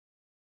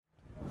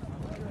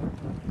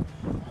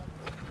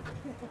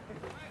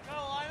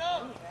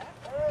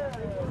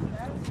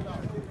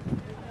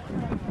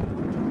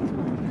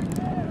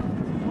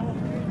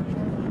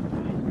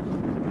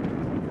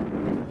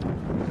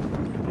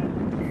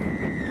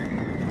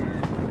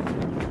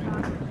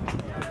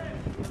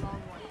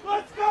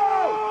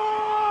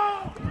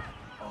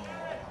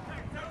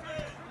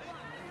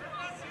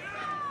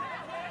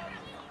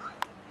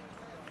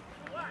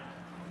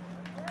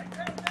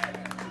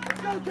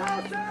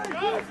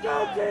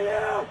go,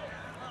 TU!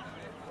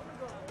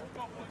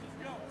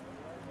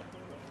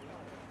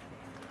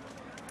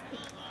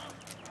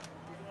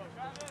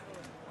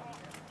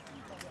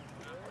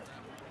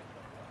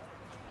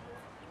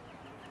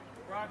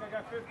 Brock, I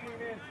got 15 in.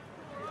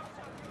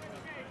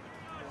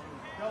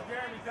 Tell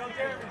Jeremy, tell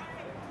Jeremy.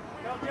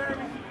 Tell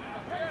Jeremy.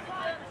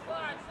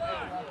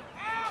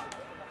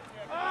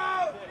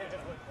 Out!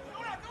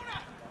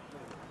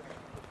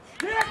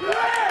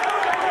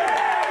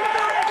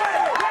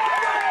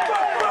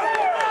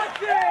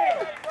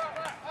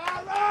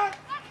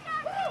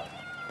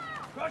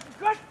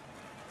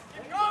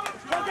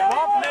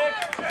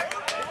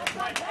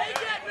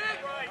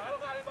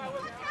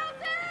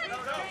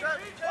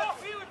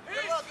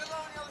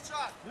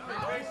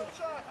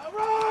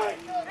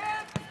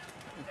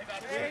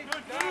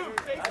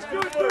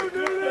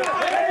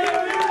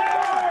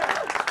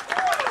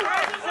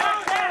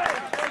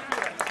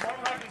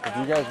 If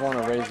you guys want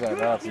to raise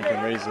that up, you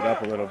can raise it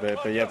up a little bit,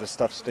 but you have to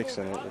stuff sticks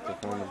in it with the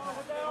foreman.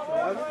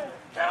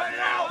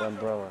 The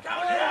umbrella.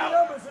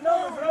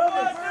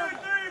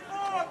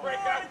 Break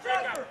up.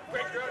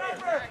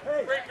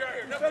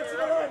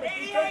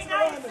 88,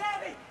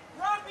 97.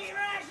 Rugby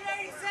rash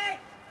 86.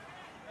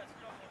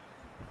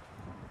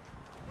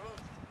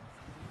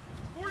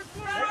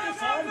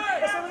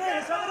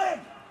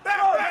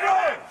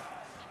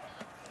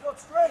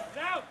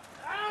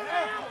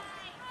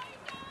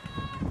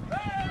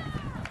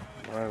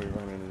 Why are we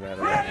running into that?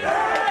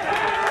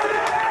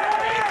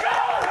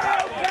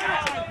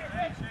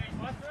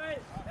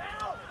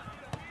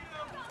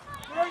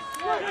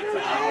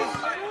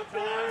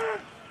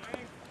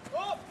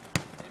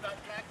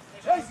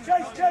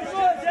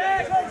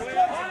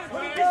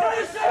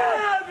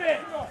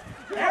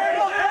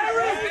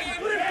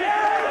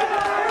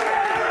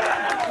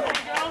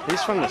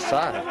 He's from the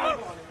side.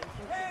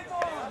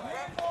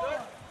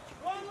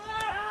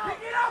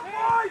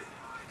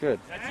 Good.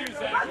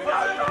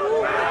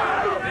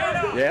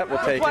 Yeah, we'll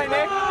take it.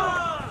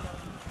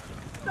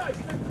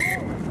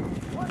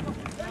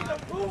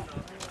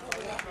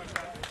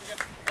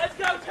 Let's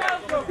go,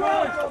 Towson!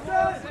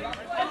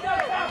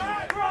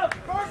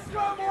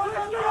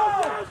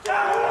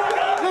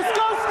 Let's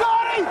go,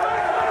 Scotty!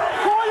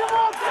 Call him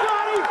up,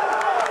 Scotty!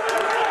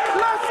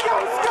 Let's go,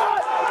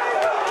 Scott!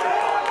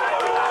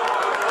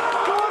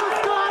 Go to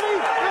Scotty!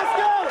 Let's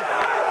go!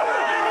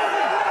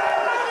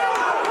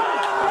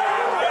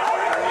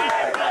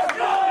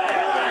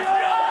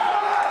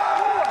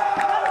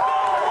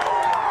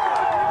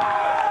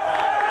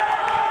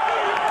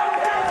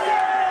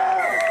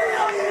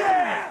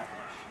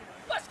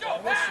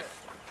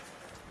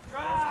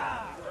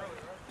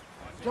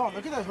 John,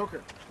 look at that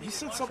hooker. He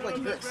sits up like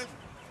this.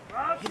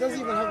 He doesn't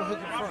even have a hook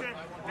in front.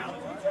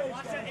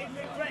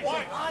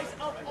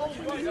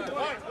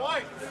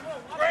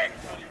 Break!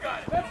 You got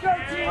it. Let's go,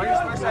 team! Are you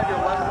supposed to have your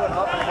left foot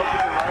up and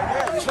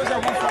hook with your right? Yeah, you're supposed to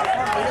have one foot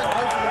front, but you got both of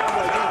them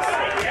like this.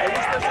 Are you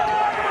supposed to have one foot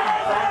front?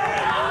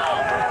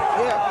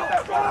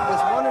 Yeah,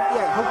 there's one,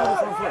 yeah, hook with the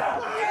front foot.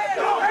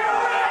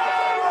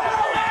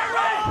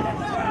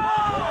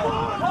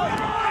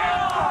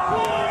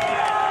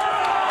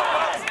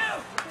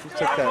 You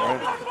took that,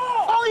 right?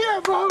 Oh yeah,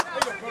 bro!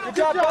 Good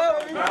job, bro!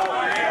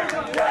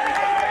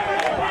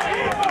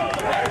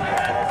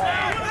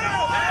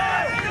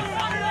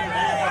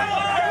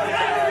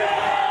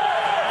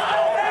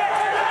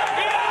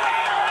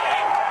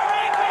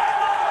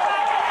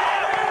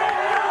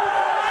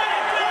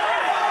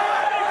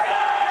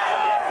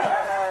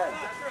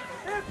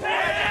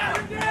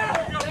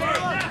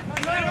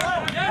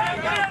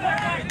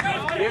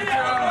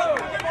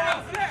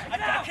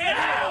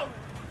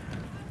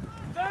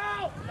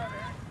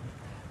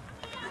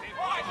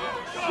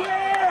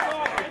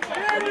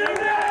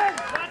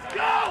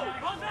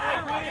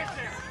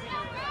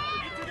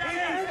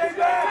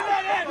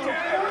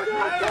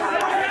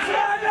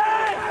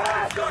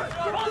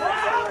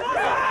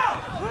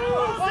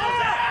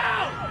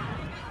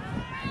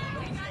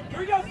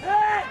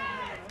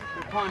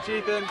 Good punch,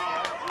 Ethan.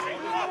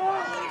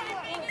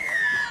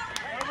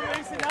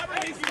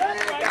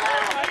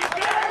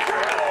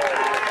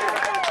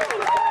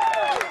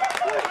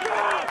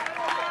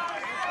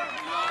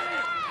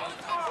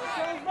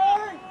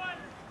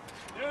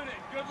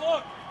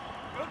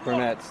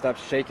 Burnett, stop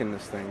shaking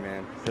this thing,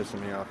 man.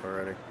 Pissing me off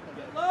already.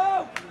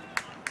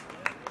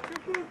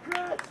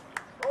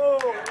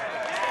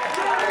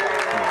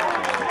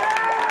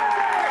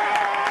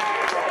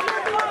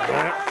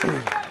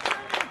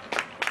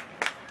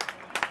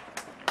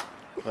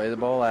 Play the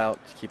ball out.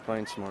 Keep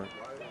playing smart. Let's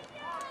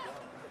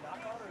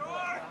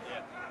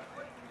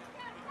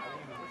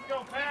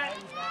go, Pat!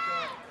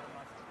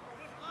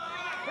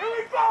 Here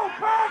we go,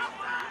 Pat!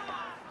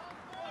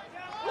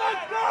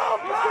 Let's go,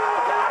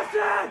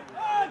 Pat!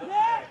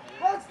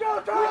 Let's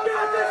go, Towson! We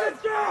got this,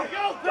 let's go!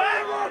 Go,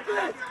 Pat!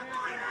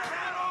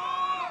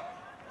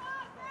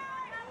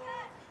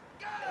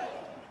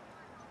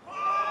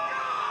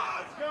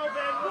 Let's go,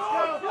 Ben,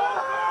 let's go!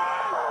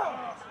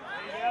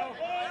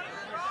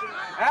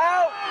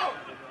 Out!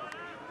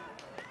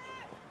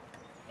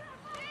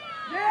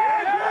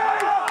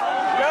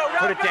 Yeah! Go!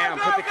 Put it down.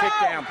 Put the kick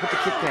down. Put the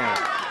kick down.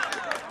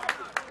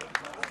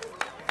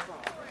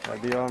 Gotta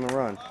be on the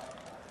run.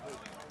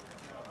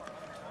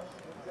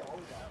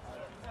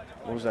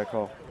 What was that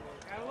call?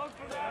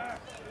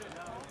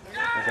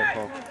 What was that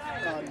call?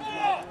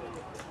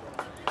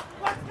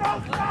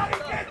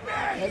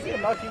 Has he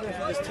unlucky if he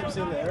just tips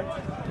in there?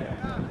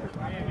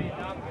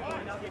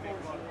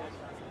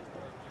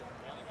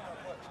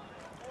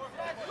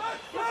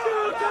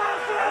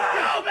 Let's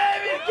go,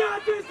 baby! You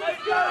got this!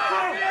 Let's go,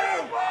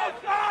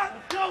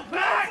 go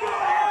back!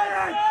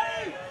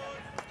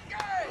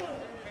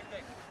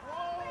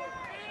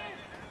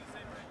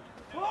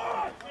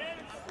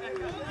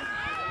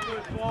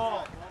 Good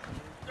ball.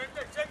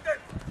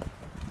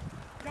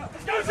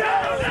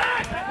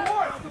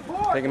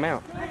 Take him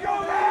out.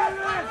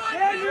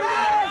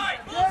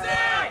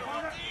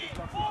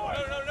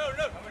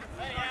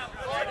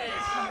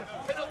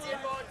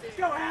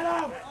 Go,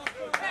 Adam!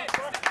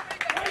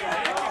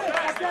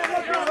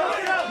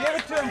 Give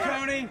it to him,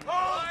 Tony.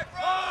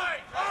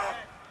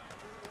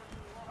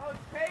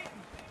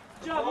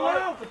 Jump,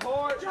 Will!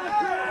 Jump,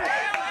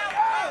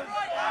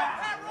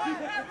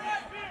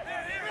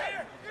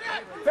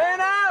 Fan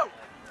out.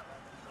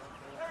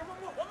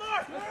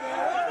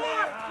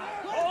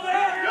 Hold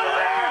it! Go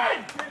in!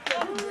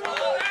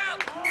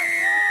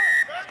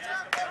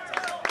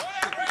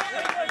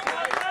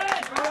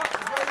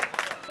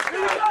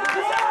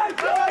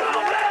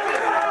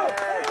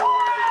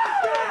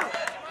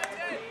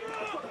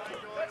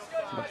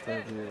 Much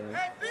better view,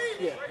 right?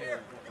 Yeah.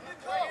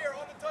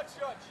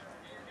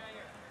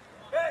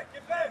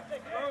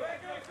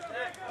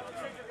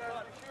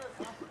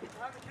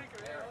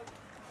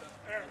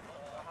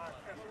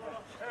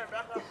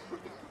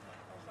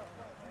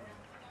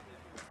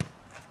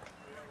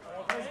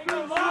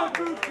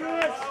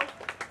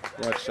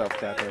 Watch yourself,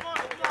 Kappa.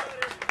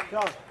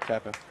 Go.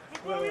 Kappa.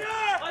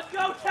 Let's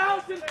go,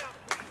 Towson!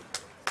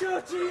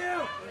 Good to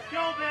you! Let's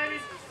go, baby!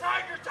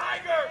 Tiger!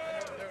 Tiger!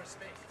 Let's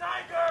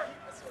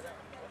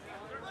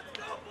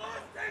go,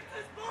 boys! Take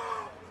this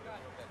ball!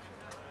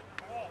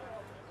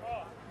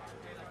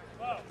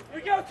 We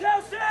go,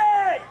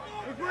 Towson!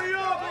 We bring you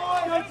up,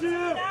 boys! Good to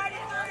you!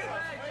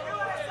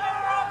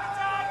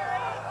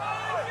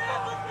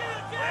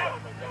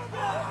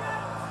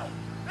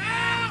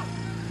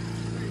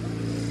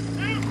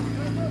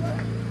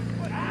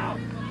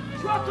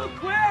 Truckle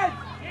Quinn!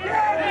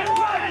 Yeah!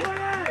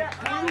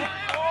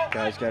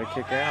 Guys got to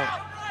kick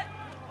out.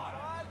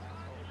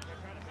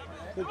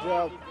 Good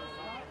job.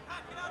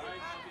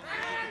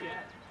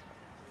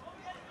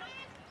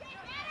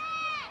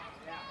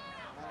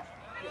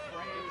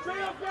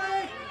 Straight up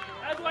break!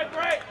 That's the way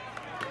break!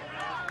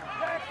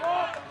 Back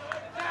off!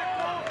 Back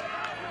off!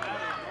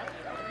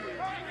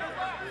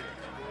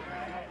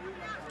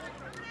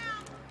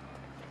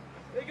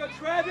 There you go,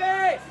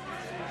 Travis!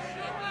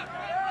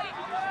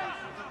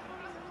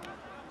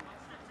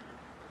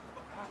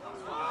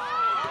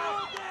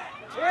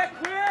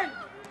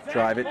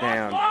 Drive it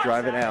down.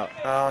 Drive it out.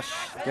 Oh,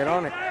 get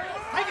on it.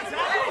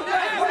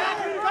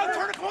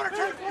 Turn the corner!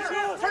 Turn the corner!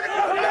 Turn the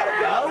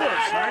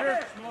corner!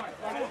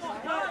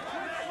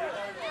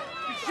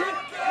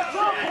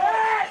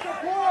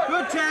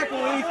 Good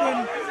tackle,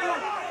 Ethan.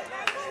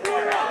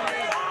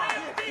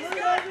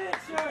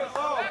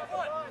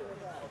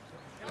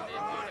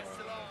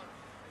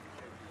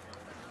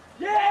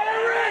 Yeah,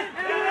 Aaron!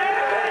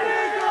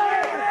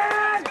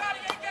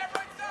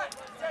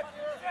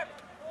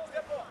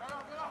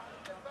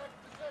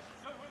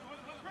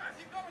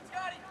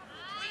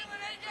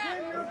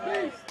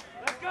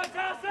 Let's go,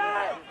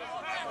 Towson!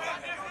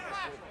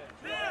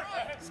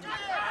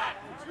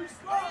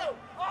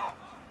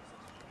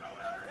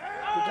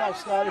 Good job,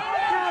 Scotty.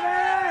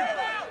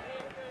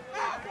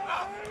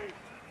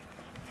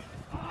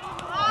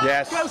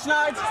 Yes. Go,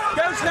 Snides.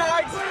 Go,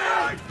 Snides.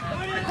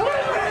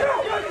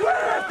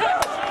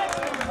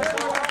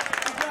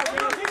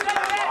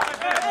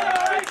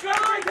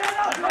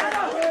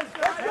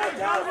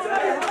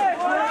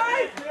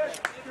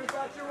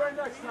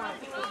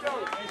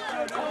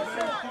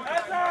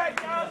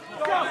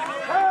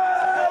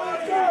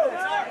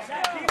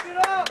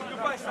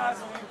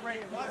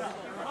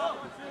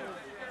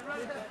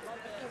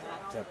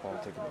 That ball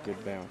took a good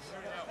bounce.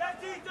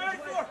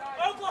 34,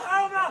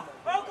 Oklahoma!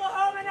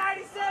 Oklahoma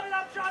 97,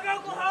 I'm strong,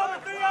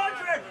 Oklahoma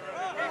 300!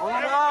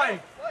 On the line.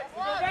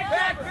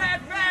 Back!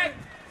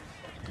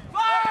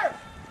 Fire!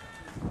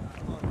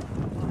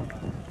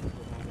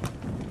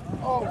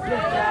 Oh, good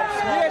job,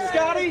 Yeah,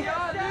 Scotty.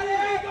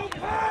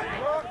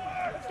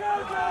 Let's go,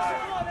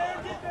 Josh! Come on,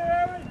 Aaron, get there,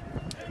 Aaron!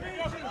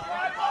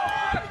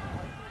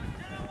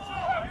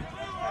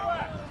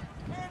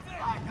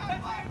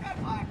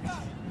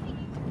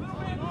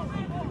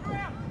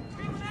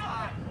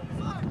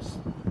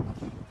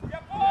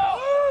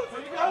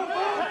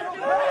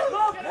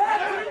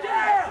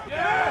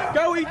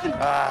 Go, Ethan.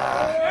 Thank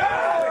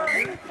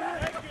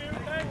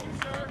you,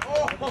 sir.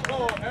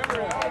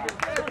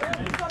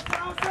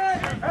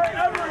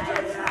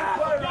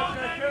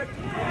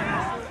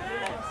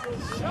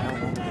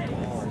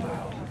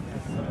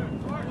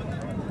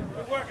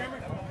 Good work,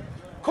 Emery.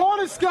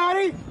 coming,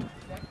 Scotty.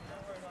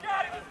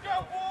 Scotty, let's go,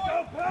 boy! Go,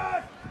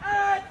 Pat!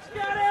 Hey,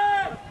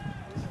 Scotty!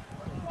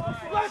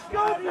 Let's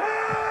go,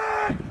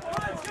 Pat!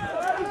 Let's go,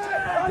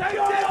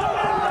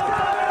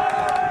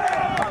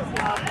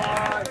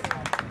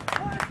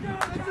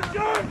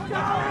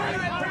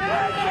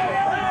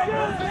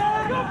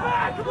 Go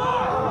back, come on!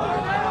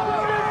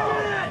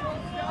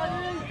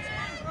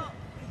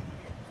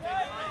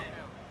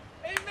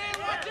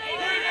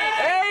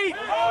 Eight.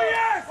 Oh,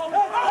 yes! Oh,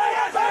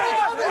 yes!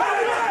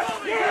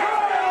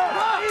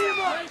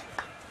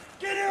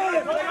 Get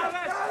in!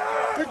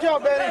 Good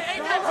job, Benny.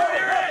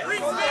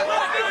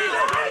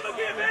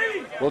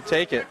 We'll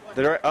take it.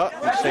 They're up.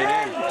 You stayed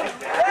in. Go,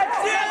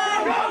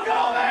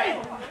 go,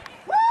 mate!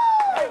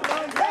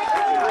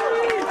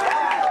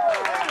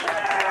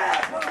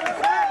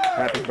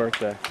 Happy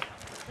birthday.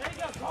 There you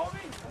go, Colby.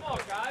 Come on,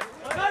 guys.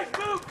 Nice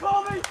move,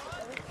 Colby.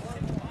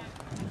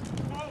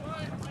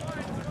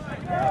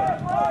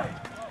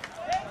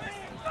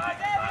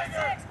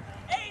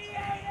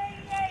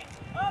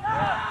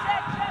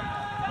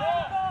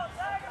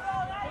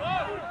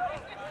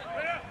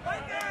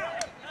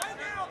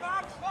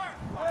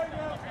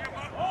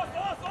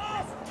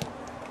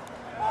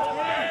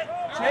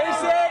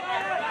 Chase it.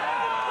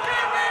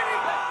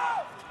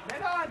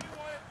 Get on.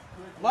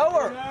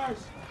 Lower.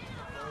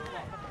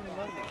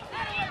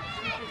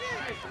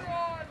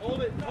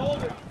 Hold it,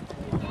 hold it.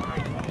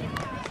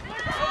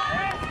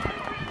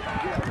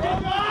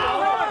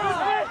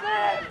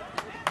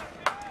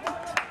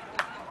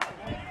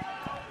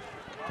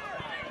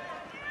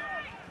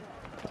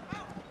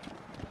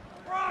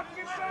 Brock,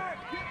 get back!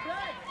 Get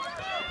back!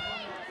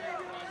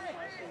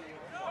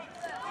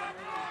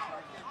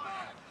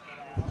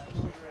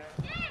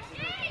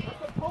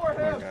 Come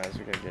on, guys.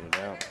 We gotta get it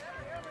out.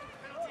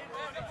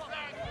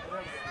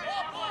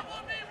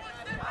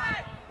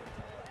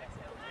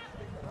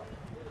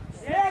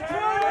 Yeah,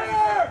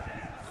 Turner!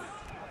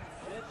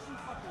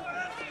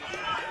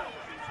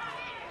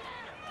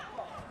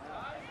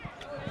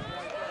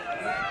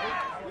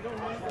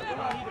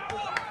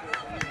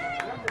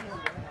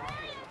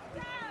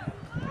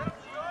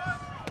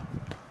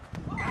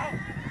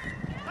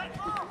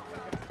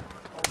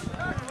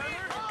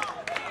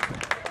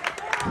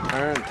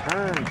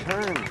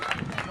 Turn.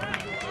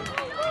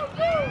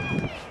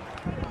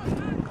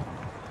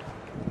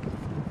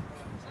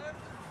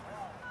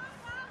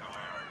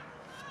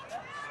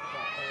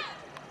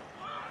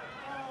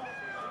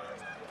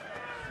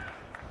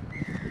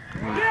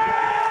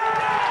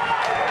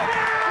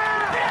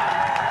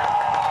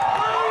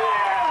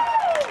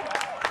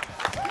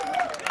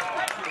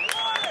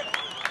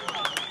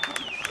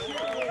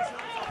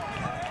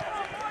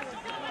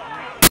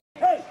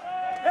 Hey!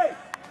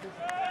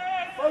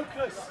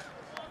 Focus!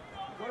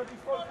 You gotta be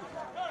focused.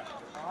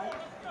 Alright?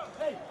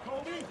 Hey,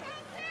 Colby!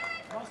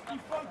 Must be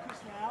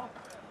focused now,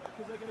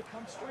 because they're gonna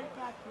come straight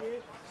back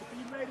here, so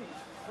be ready.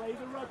 Play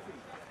the rugby.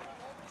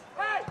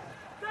 Hey!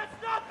 That's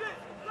nothing!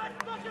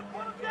 Let's fucking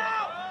put them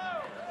down!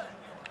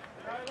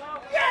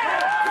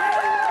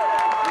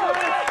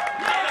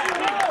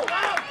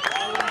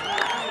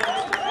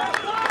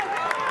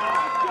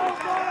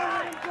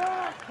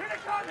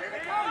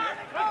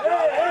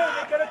 Hey,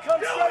 they're gonna come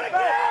straight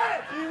back!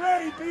 Be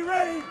ready, be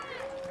ready!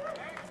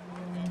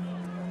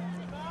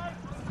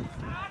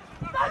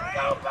 Let's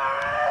go,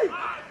 Barry!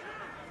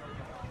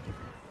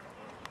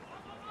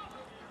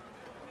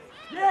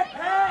 Yeah,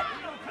 Pat!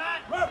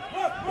 Rup!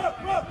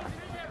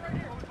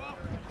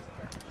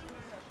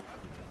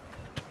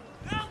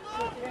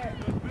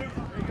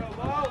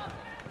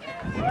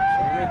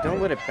 Don't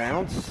let it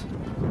bounce.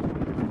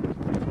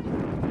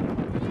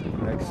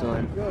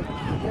 Excellent. Good.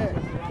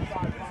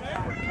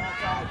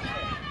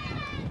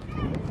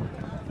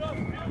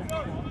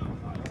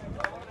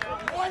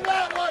 Win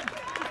that one!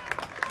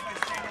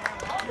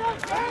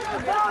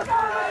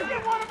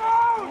 Get one of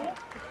those!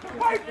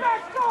 White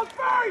back goes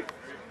first!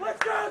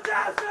 Let's go,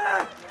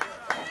 Towson!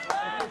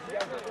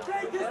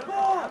 Take this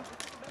ball!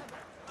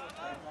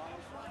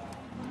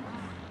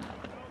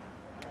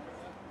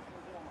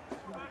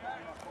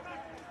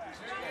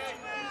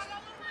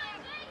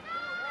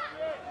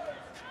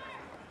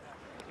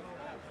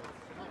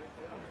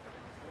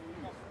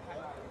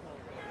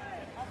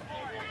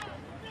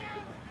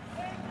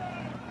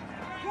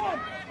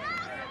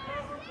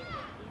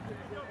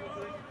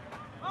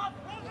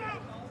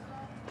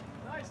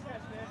 Nice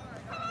catch, man.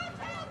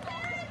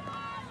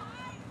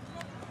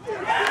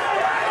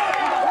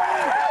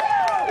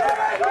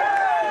 Yeah!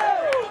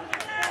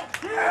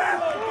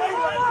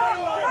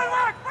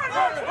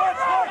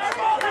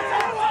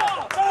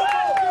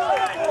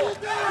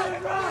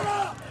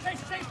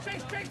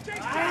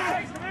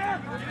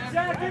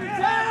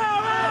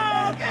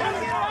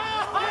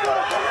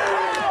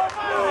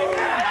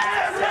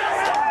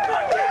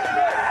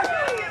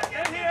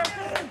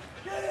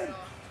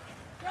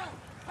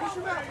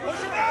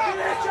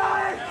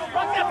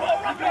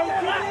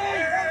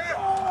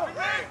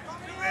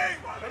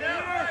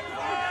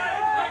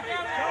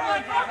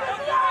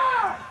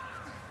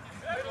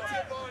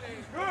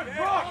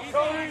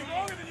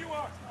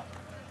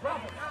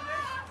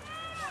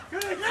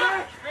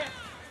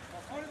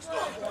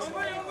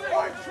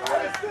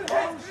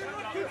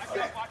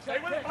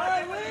 Get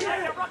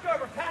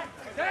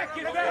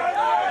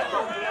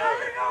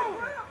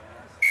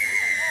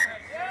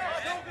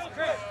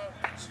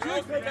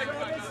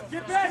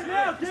back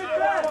now! Get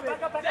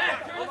back!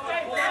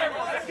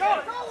 Let's go!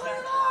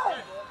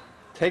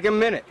 Take a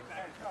minute.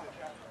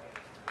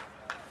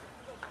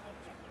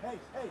 Hey,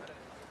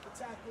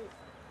 attack it.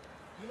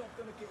 You're not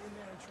going to get in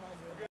there and try and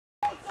win.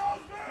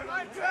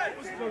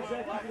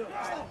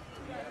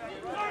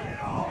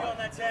 On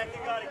that tack,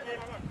 you got to get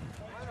him.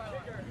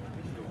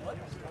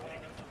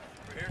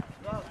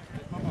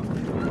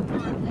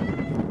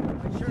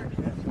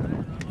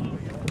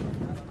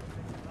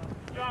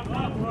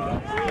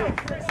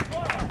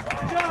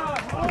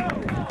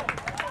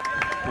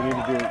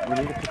 We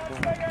need to put the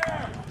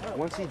ball.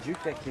 Once he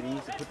juked that kid, he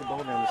needs to put the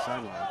ball down the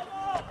sideline.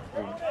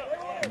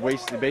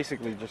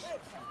 Basically just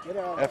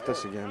effed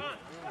us again.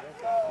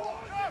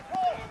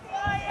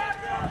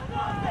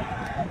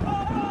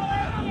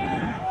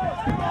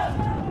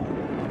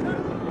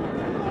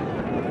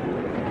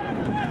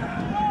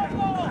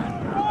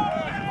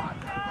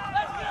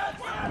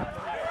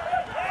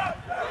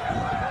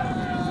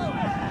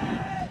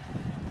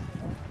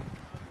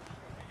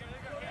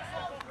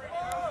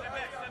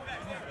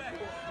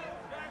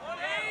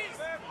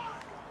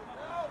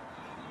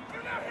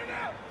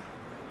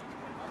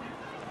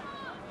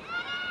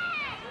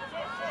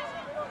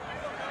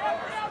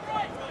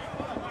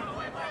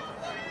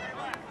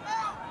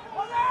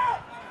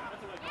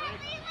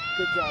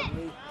 Good job,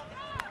 Lee.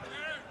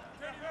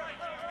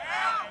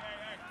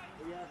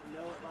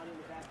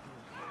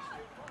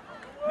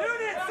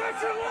 Noonan, set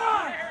your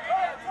line!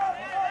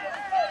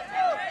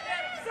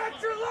 Set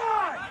your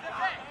line!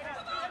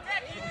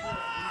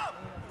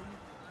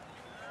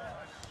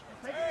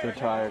 They're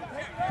tired.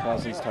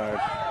 Towson's tired.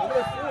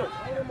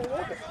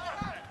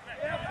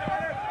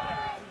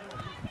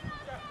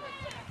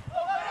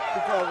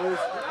 Good job, Lee.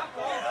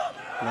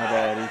 My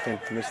bad, Ethan.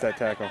 Missed that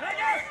tackle.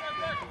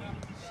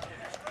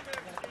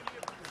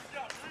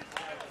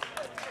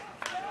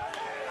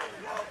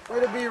 Way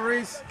to be,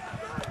 Reese.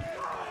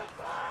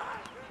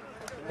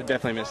 I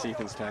definitely missed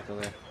Ethan's tackle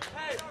there.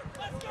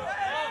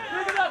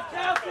 Bring it up,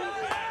 Towson!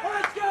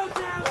 Let's go,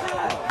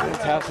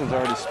 Towson! Towson's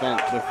already spent.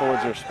 The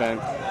forwards are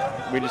spent.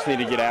 We just need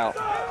to get out.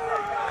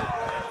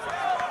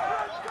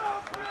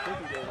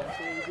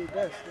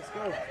 Let's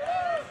go.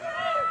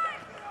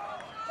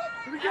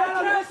 Here we go,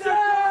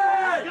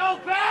 Towson! Go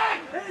back!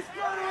 He's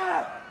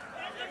gonna!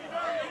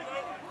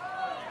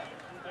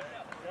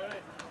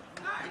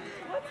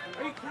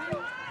 Are you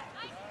kidding?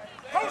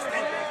 Post it!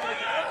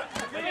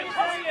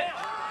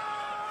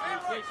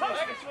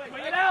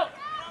 Swing it out!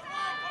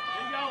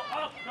 There you go,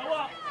 up, go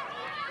up!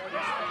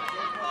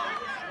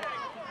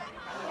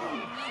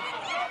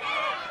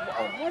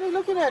 Why are you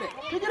looking at it?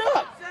 Pick it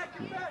up!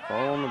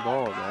 Fall on the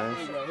ball, guys.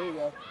 Here you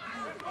go.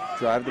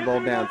 Drive the ball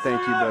down.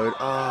 Thank you, Bode.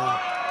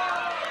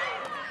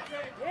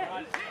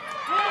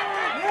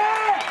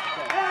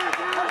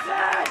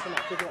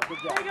 Pick it up. Good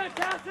job.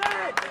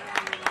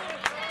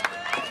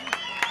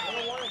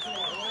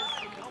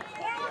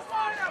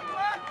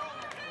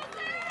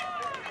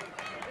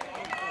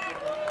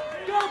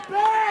 Go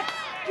back!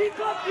 Keep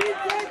up the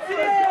intensity!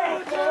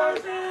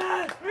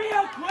 Towson!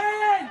 Real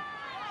Quinn!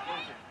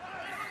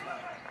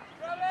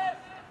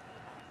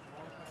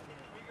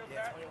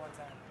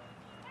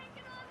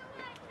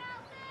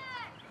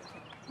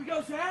 We go,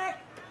 Zach!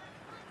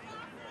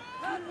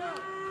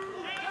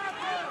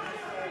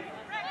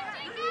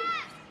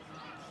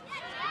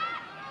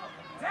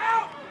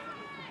 Down!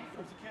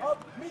 Up,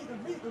 meet him!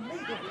 Good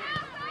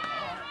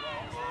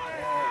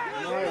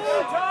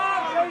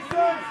job,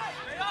 Jason!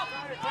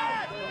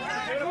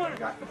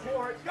 Got the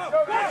forward. Go!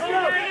 Turn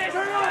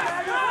on!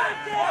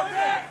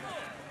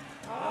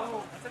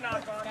 Oh, that's a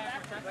knock-on.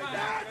 Like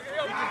that.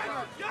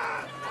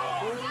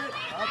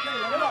 Okay,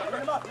 let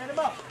him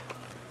up.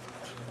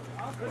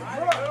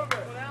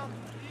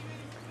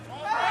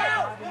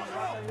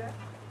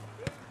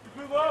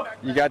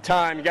 You got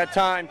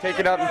time. Take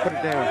it up and put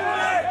it down.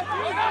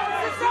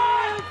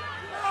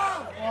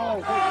 Oh,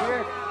 good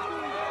kick.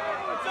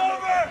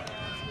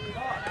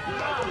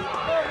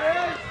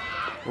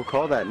 We'll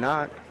call that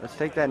knock. Let's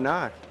take that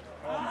knock.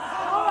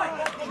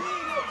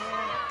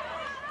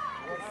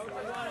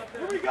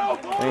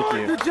 Thank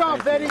you. Good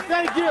job, Betty.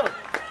 Thank you.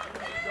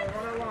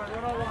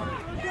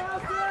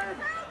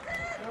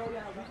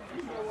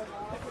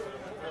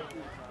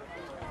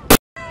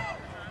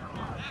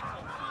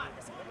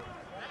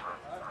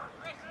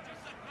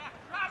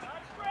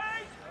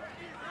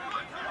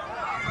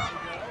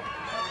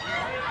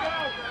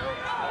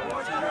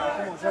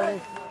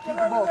 Keep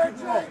the ball.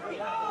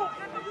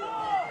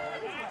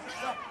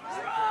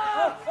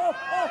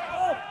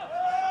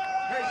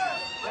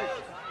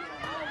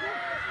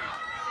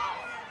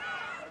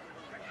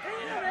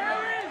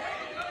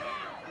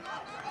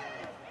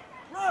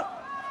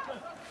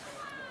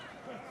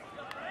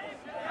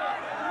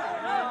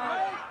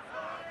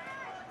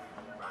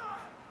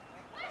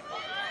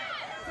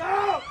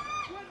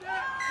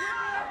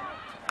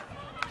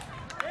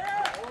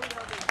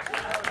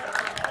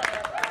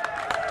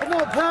 Come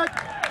on, Pat.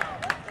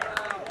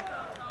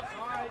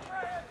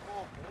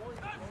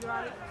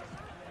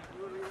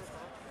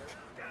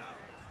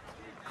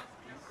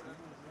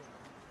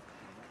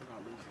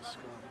 This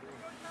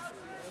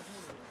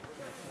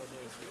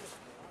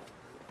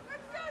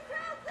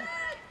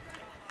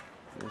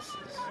is...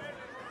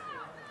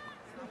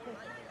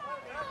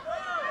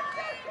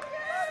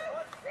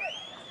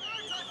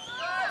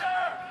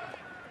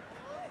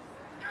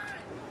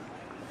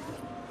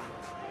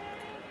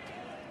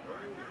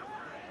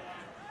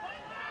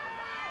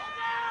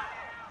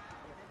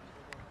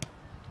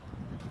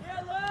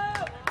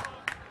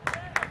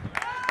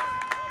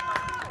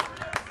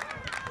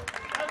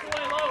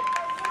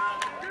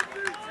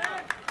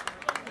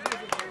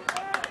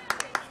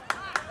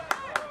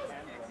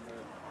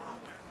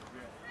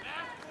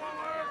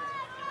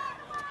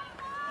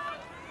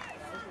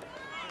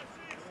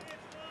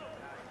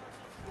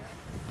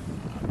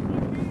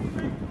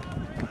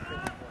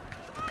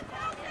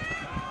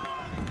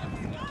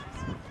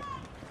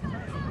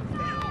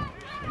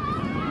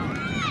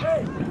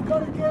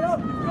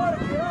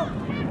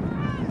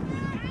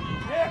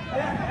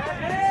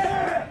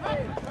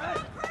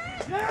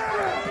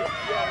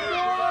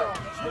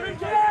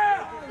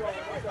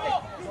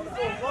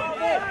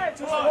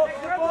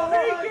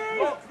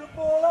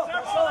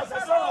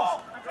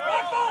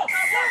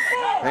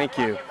 Thank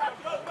you.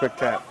 Quick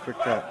tap, quick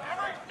tap.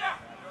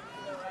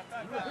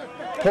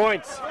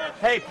 Points.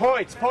 Hey,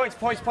 points, points,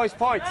 points, points,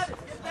 points.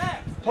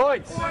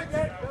 Points.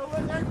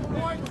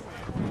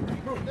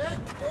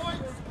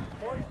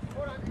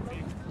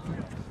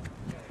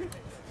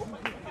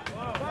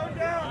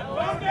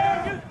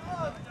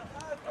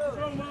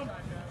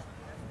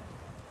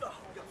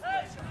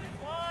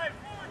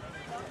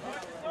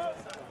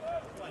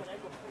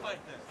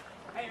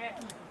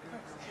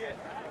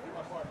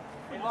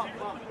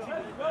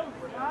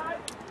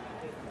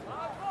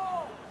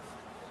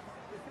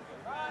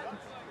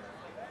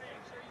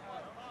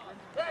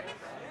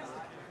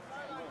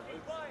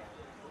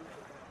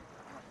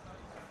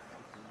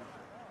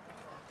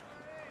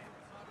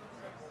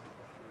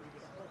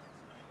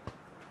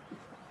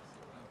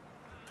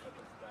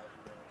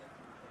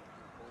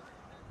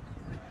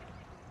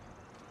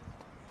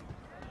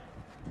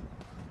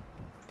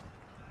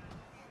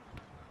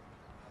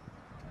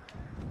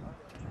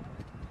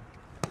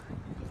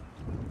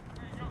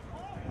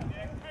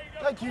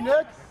 Thank you,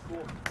 Nick.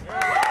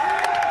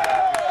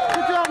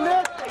 Good job,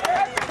 Nick.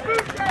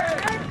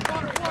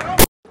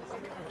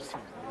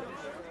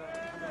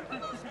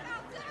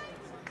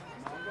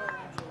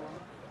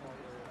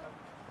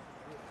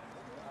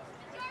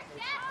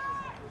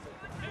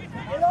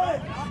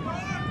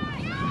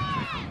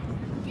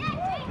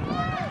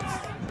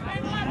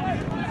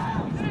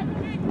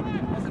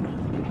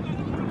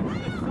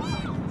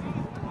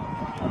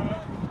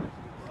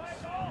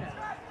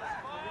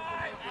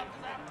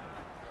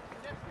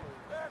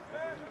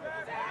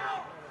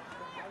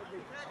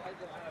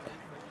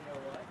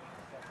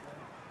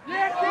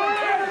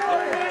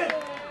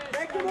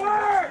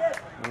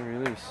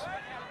 Release.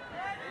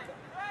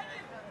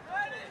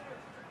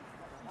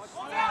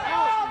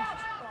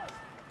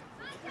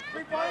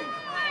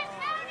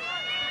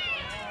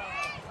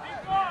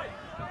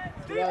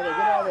 Get out of there,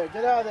 get out of there,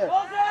 get out of there.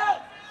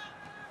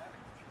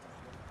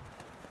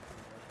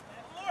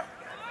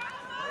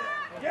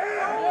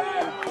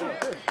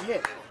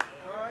 Yeah.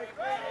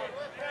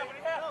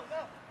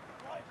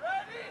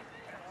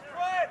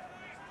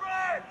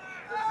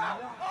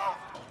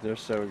 They're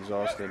so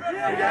exhausted.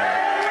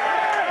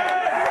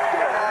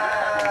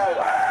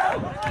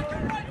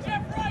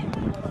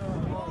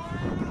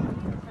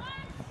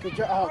 Good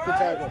job. Oh, good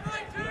tackle.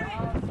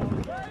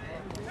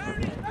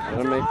 Let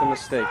them make the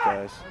mistake,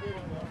 guys.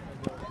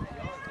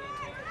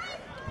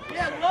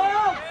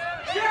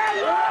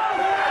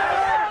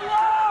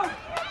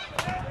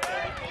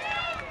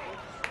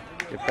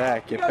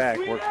 Get back,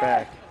 work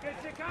back.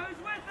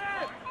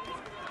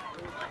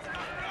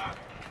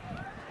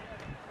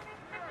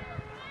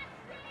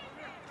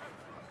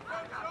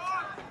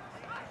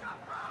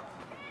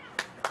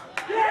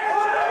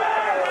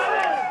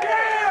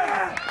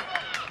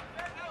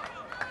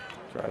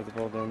 Drive the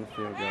ball down the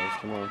field, guys.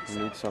 Come on, we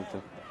need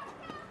something.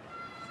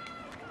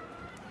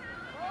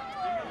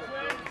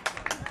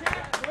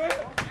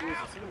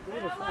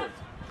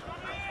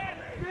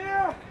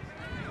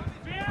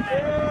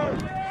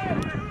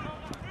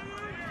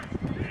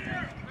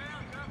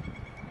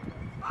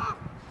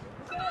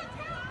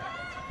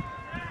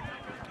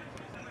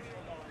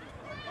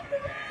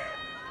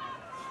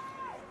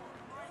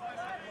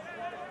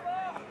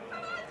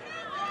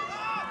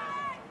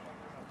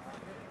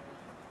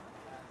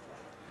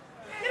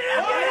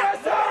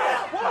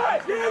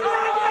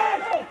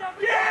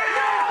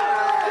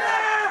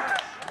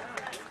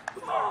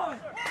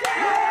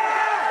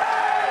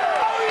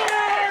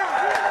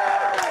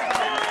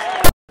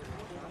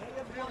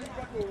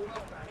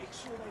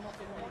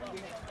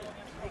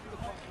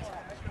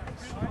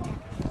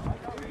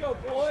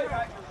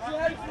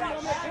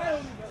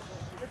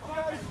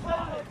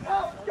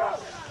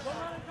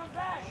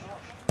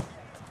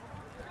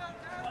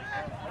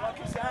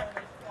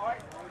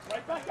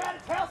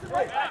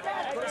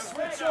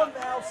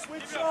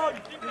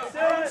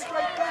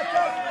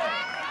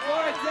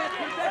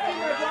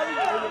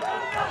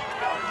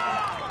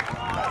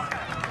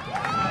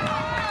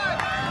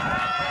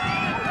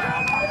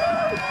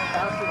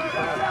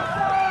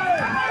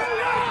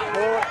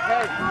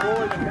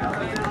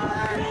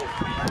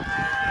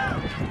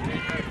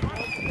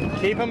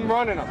 Keep him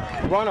running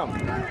them. Run them.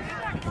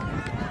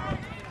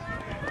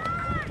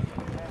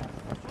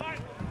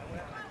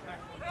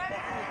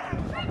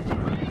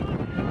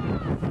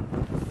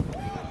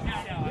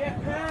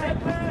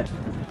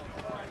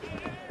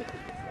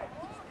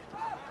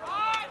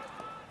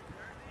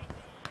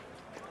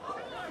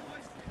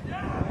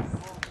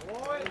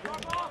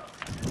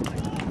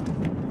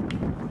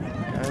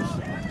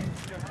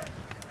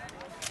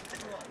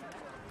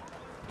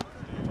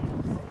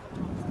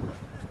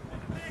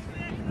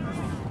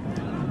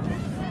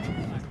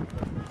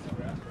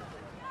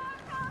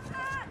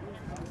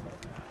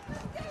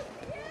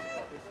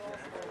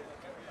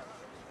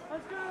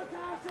 Let's go,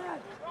 Towson!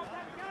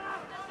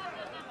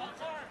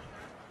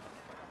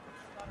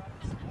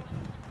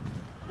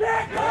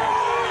 Yeah!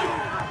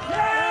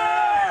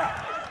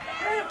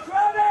 Get him,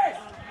 Travis!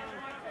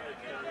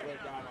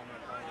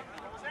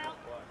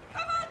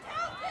 Come on,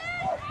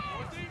 Towson!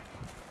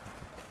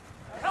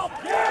 Help!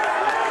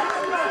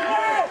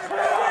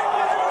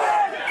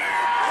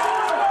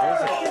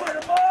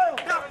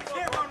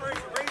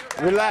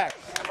 Relax.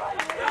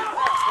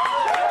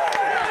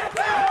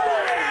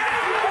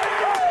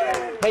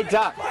 Hey,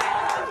 Doc.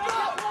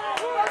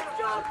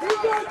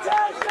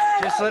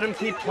 Just let him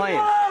keep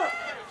playing.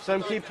 Just let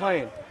him keep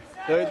playing.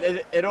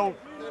 They'll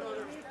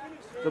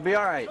be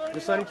all right.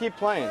 Just let him keep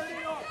playing.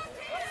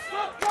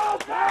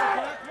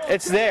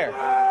 It's there.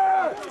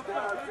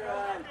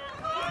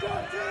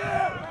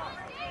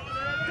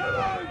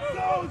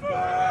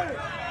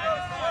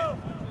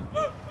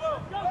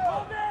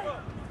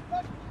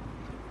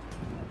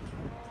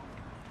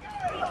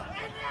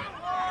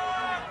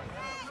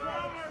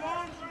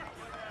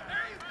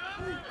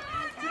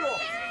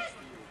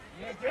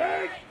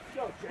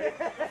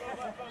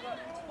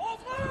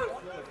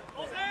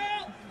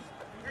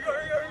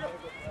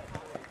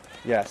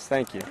 Yes,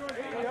 thank you.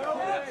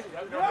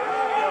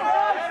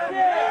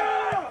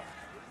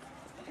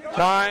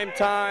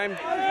 Time.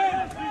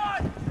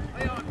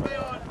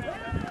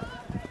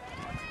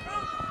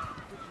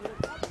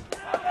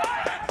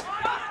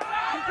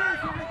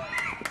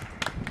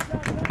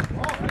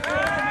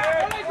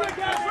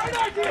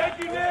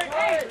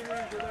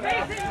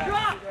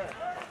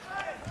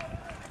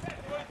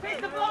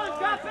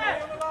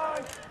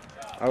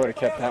 I would have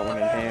kept that one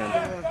in hand.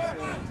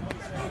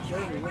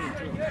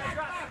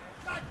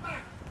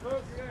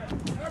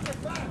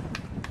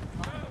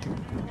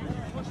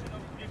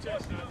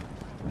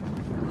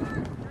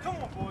 Come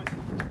on, boys.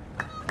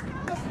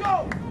 Let's go.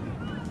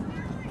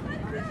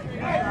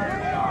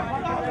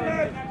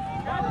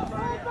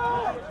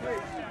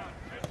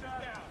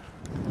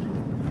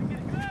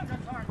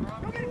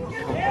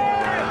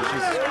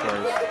 Jesus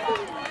Christ.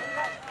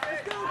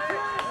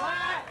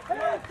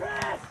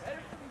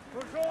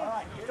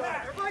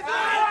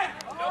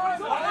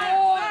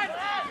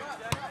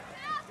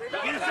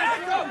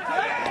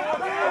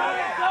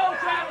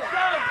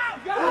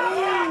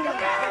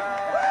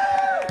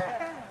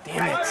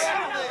 Damn it.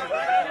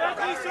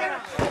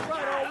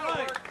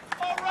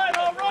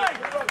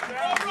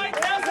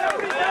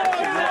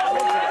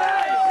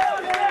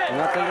 I'm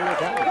not thinking like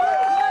that.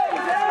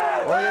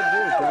 All you have to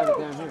do is drive it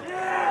down here.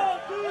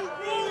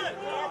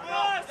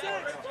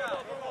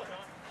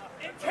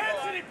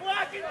 Intensity,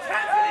 Black,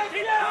 intensity,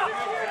 keep it up!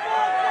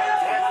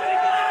 Intensity,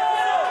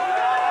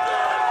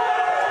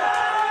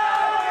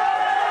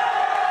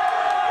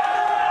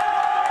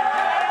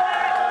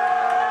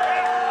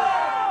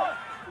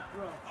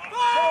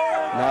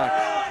 Knock.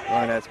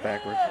 Oh, that's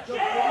backwards.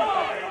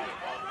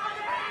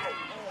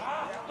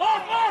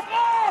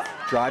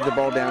 Drive the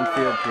ball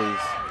downfield,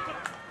 please.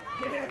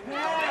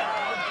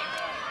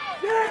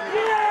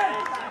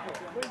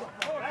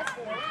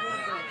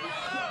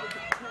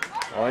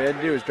 All you had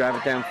to do is drive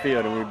it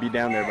downfield and we'd be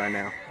down there by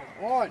now.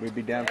 We'd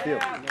be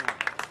downfield.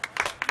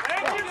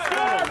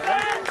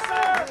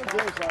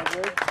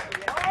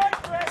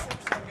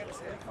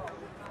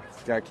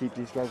 Gotta keep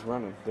these guys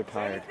running. They're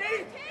tired.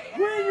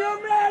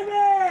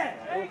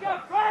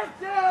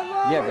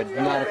 Yeah, but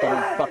not if they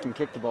don't fucking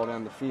kick the ball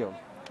down the field.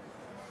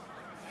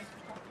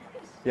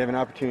 You have an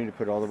opportunity to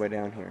put it all the way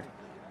down here.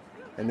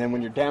 And then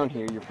when you're down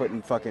here, you're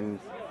putting fucking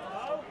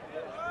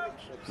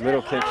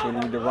little kicks when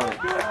you need to run it.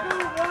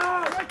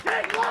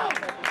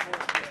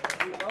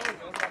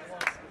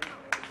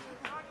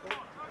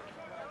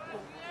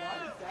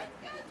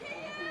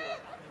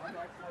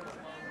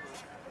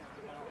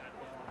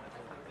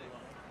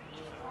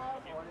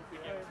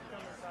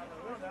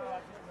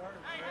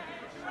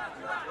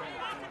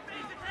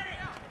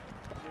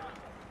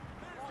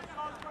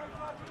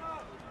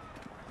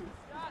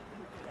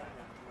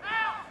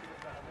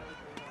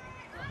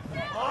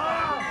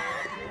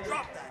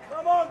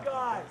 Come on,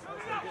 guys!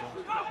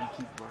 You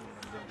keep running,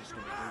 and they're just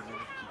going to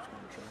keep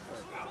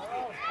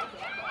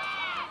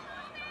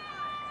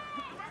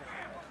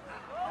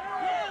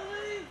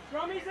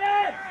Drummy's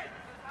in!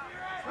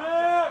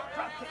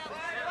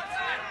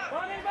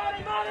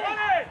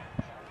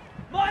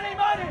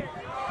 Money!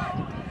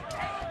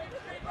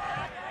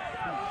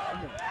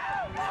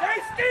 Stay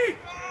steep!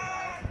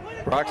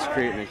 Brock's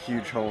creating a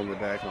huge hole in the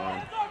back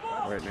line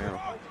right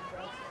now.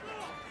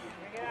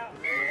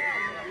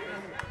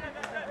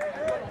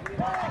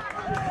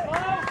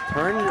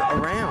 Turn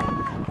around.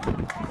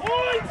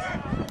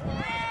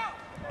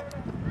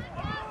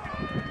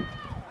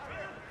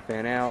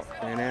 Fan out,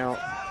 fan out.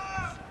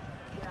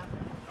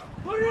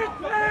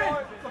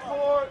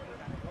 Support.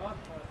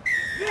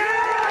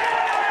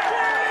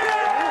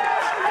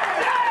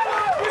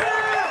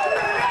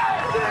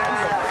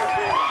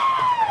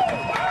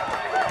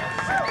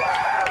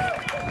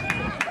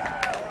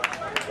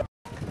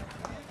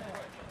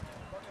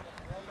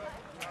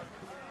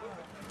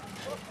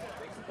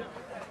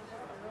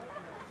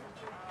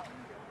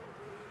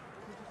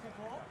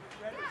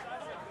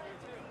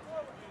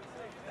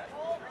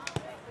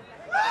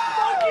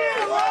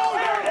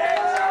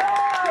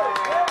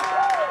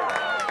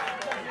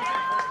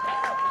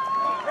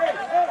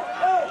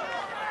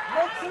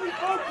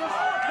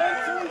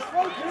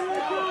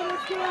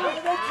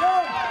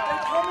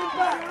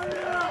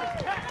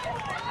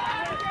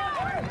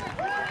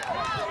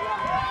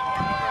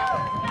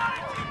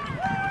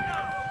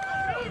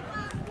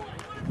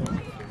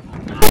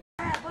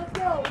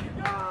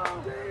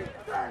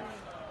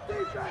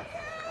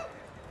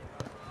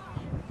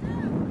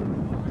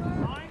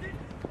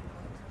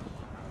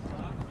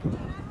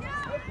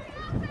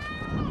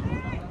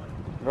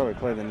 Probably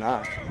play the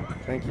notch.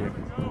 Thank you.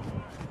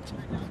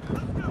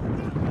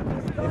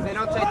 If they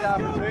don't take the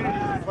opportunity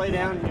to play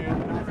down here,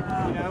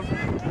 you know,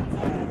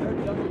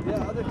 the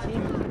other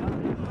team is not.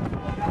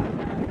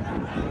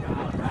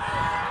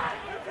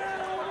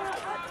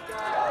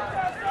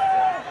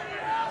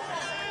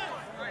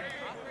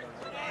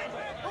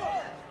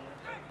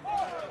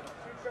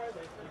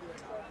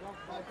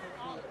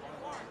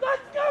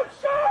 Let's go,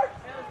 Sharks!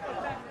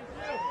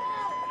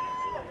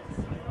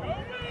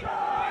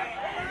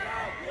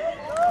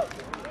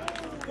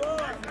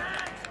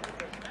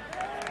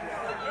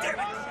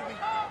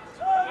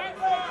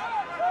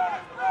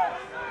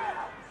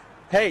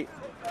 Hey,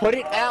 put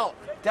it out.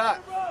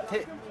 Doc,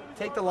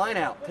 take the line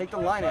out. Take the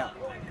line out.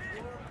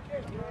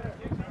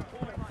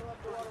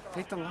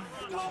 Take the line.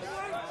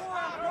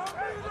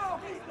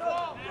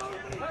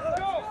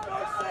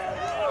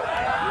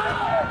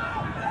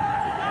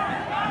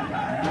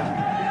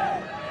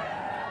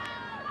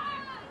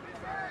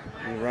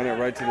 You run it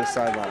right to the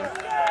sideline.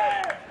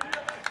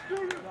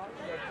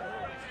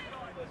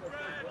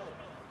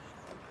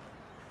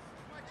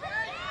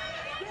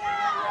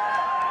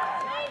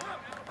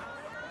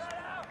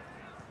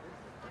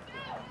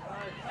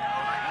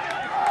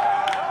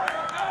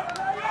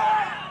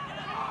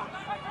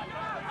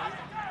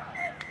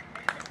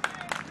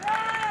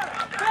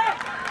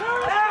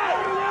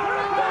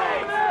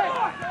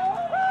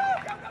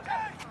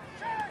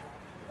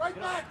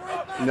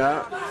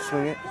 No,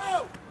 swing it.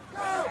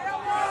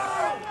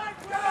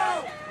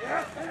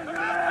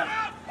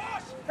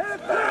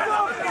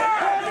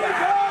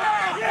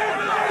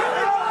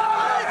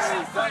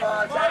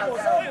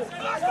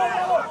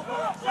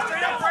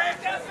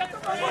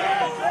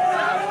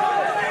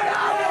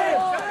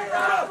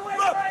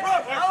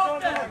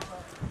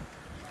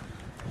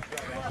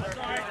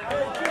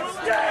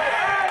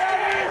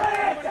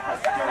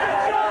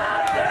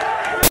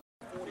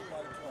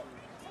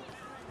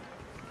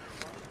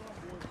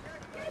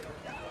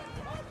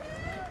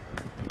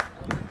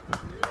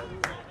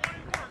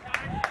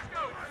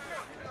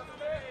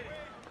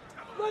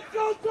 Let's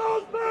go,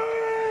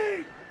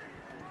 Salisbury!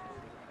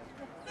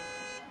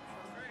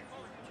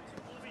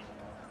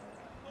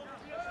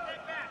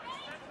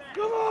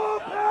 Come on,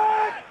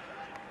 Pack!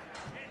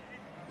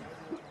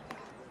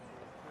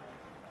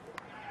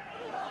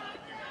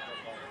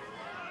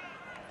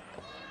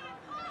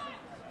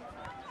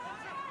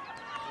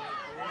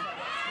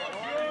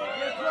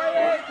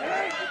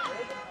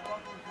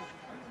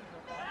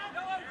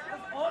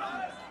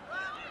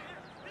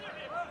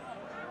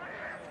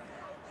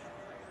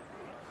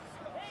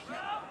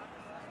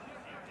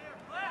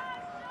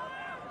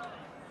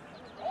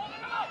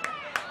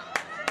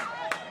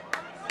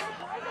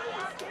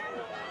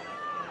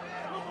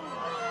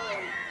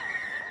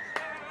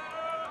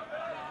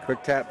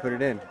 Quick tap, put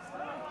it in. Quick,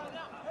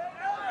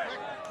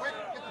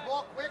 get the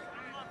ball, quick.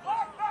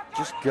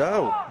 Just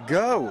go,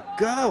 go,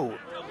 go.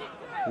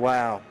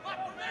 Wow.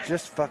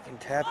 Just fucking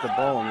tap the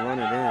ball and run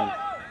it in.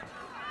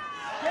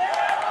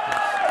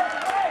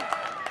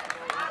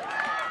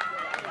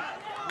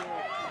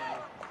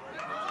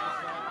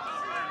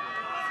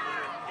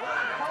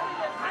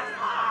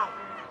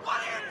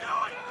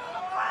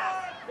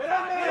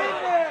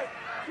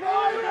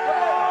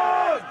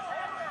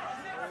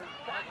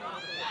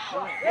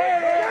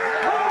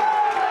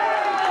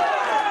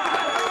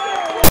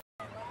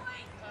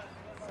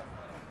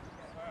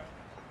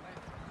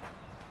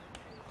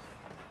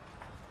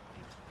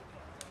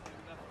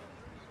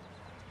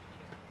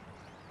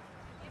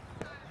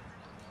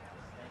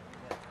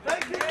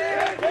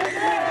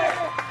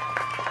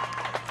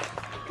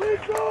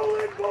 Keep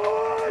going,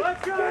 boys!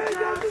 Let's go,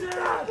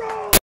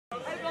 Towson!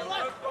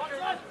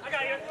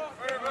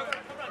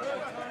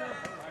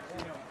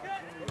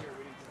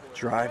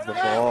 Drive the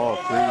ball,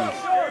 please.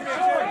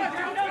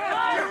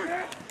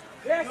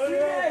 Yes,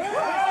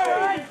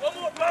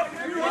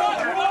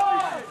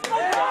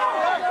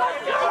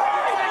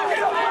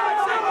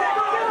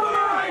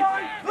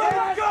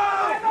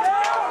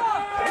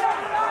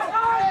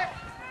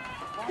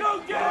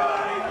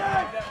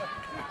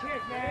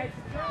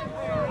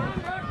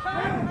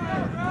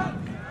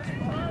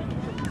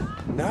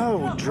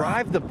 No,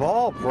 drive the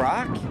ball,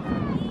 Brock.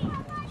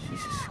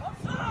 Jesus.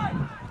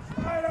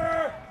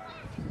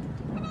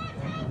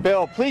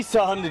 Bill, please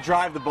tell him to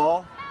drive the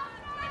ball.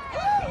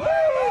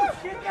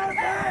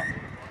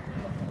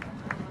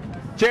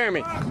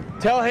 Jeremy,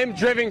 tell him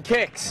driven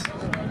kicks.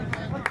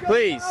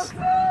 Please.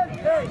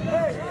 Hey,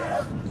 hey,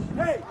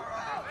 hey.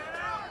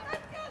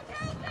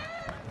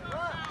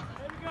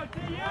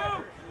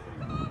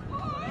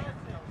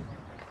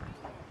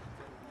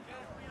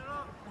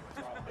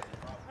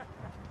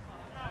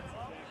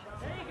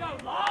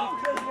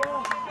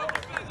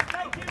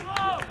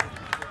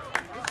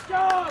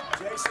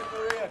 Jason,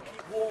 Maria,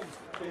 keep warm.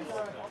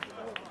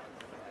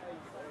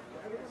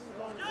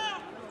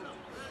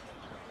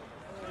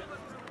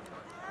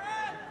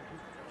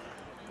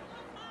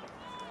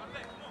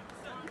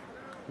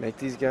 Make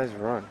these guys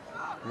run.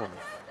 Come on.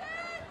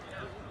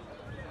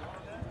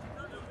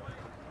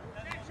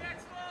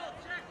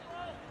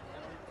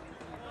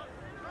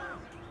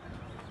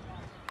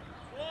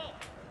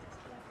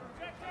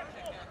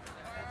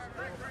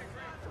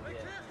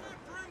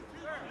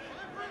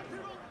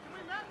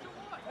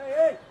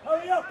 Hey,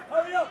 hurry up,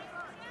 hurry up.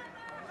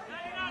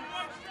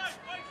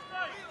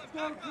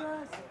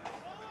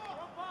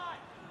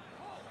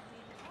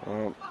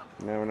 Oh,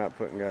 now we're not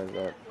putting guys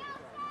up.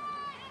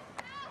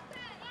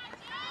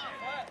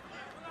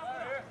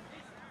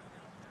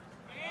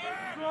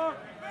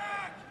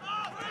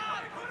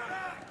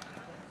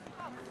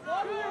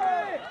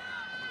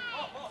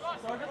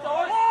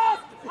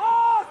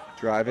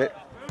 Drive it.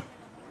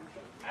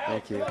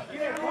 Thank you.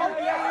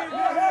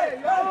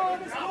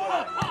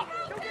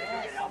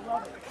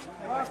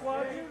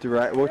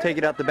 We'll take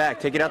it out the back.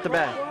 Take it out the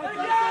back.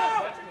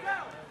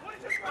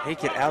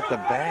 Take it out the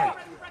back.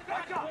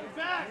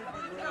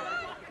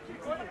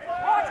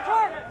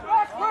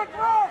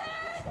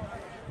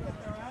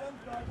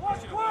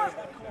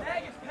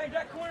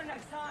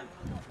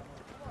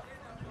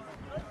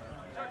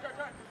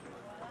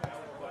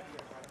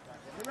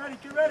 Get ready,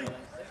 get ready.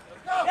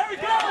 There we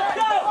go, let's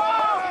go!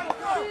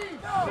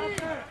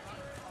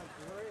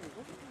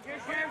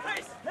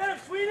 Hit him,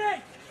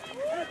 sweetie!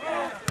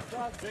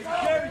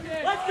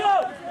 Let's go!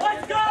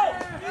 Let's go!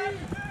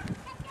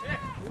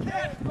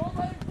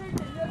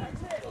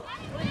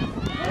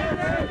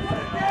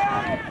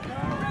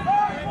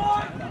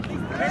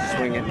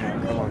 Swing it now.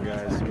 Come on,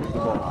 guys. Get the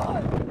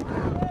ball.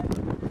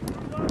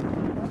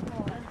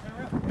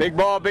 Big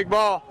ball, big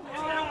ball.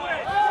 Let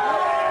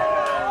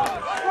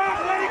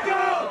it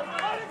go!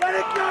 Let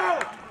it go!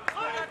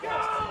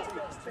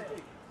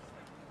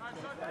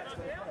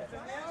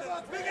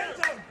 Big end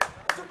zone!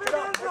 It's a big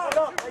end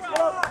zone!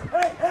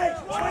 Hey, hey!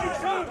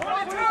 22!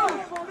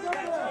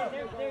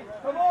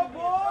 Come on,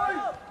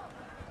 boys!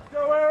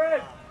 Go,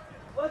 Aaron!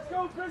 Let's go,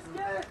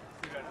 Brisket!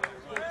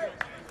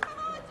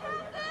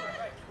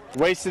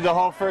 Wasted the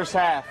whole first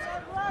half.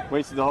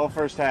 Wasted the whole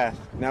first half.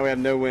 Now we have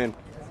no win.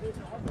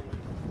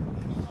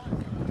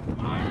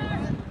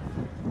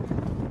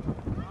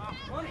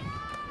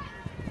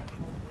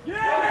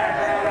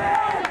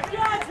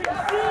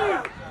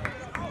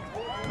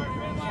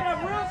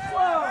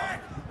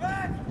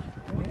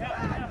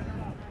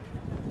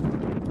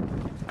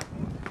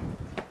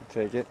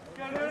 Take it.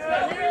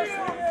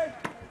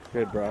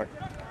 Good, Brock.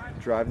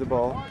 Drive the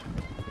ball.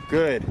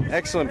 Good.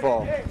 Excellent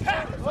ball.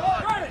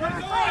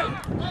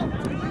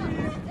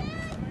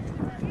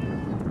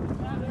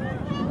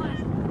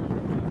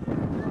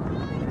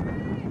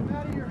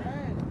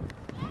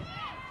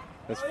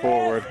 That's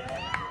forward.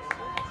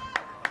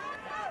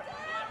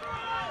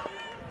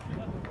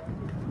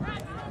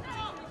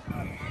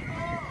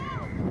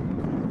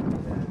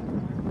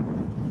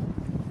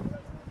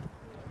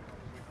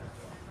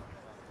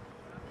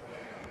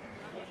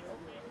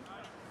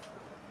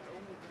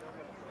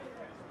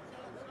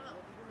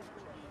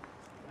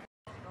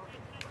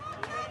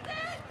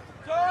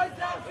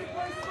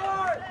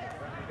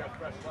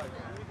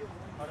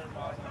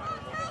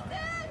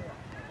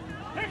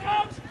 Here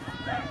comes!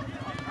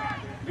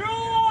 You're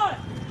on!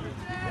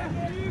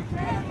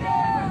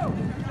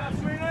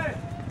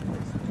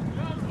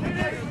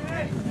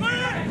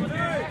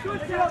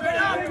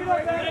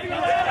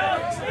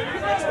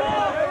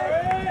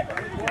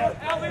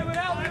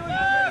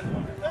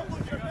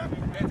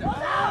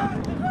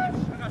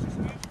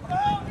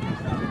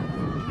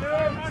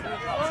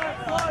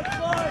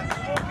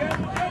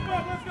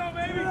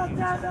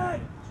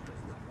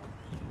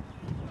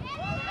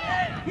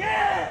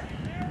 Yeah!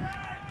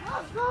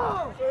 Let's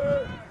go!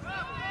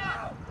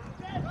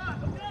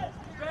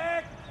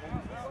 Back!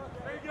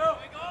 There you go!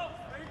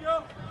 There you go!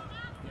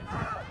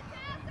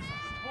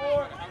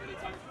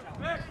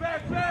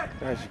 Back!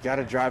 Guys, you got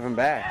to drive him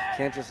back. You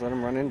can't just let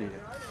him run into you.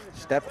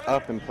 Step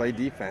up and play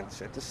defense.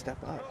 You have to step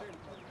up.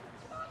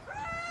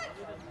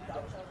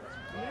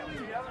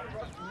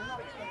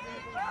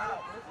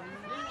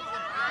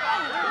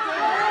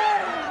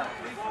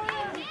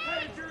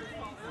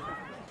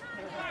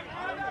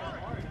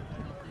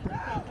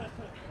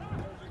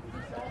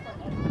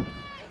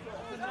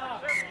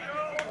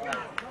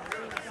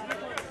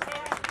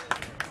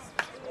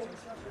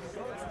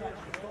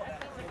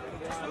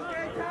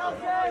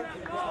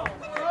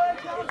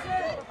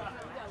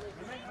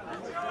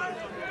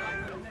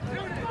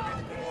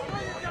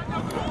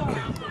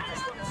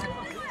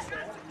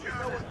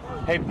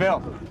 Hey, Bill.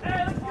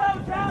 Hey, let's go,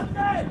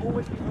 Towson!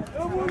 Everyone's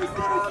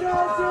gonna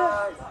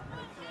Towson!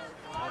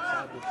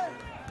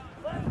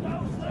 Let's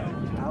go,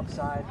 Slim!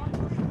 Outside.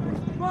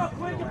 Come on,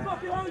 quick, you're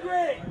fucking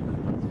hungry!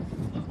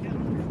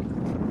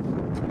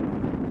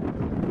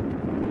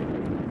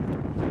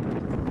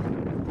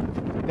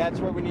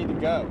 That's where we need to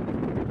go.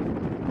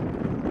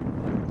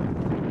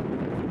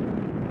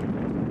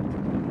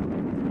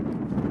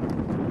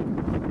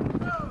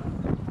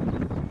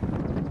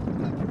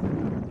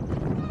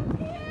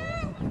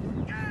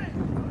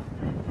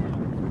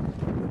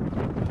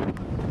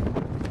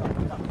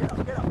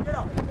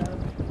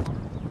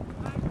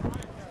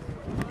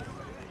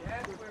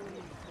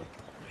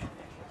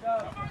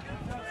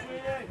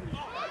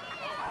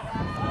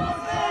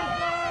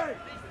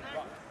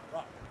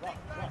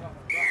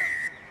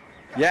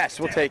 Yes,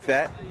 we'll take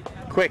that.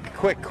 Quick,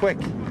 quick, quick.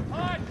 Come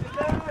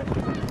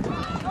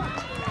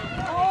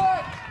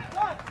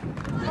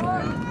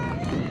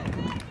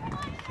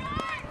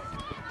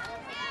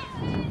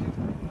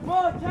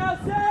on,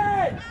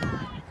 Towson!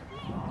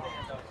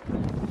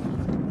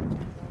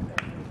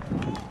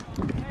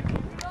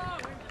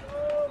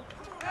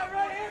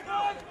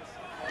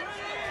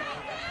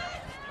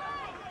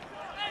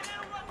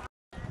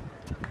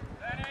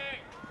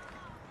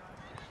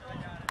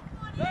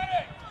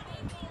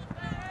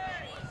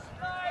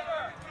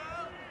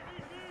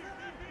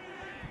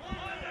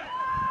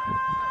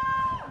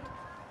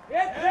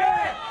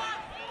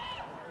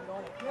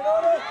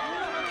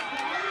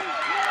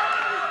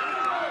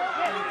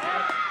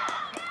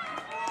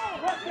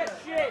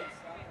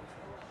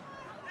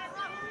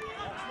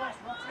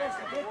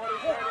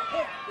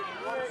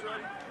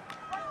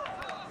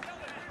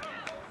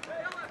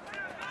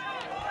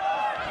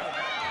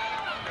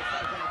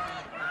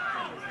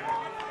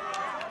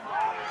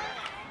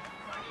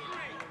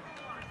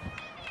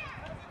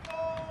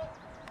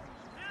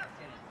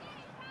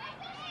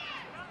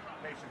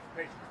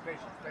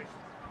 Patience. Let's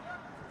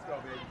go,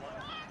 baby.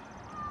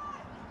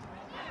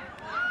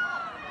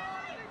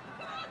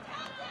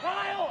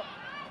 Kyle,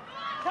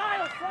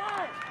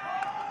 slide!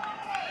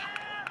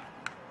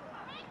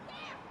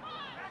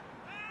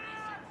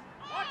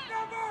 Watch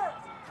number!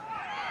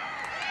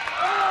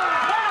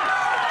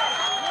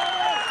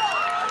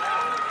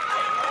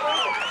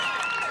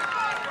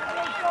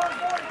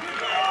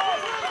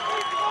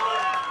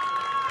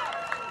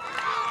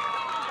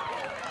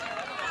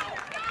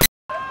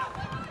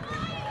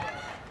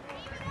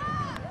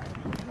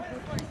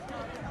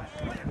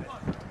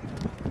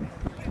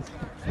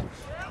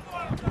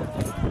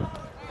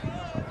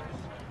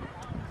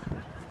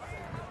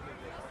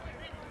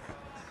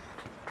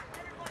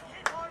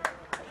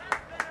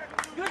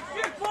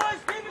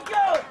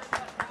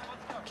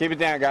 Keep it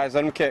down, guys.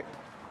 Let him kick.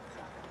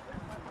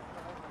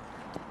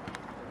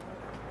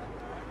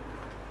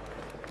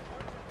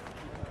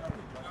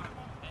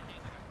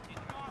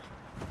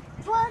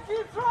 Try and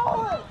keep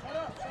throwing!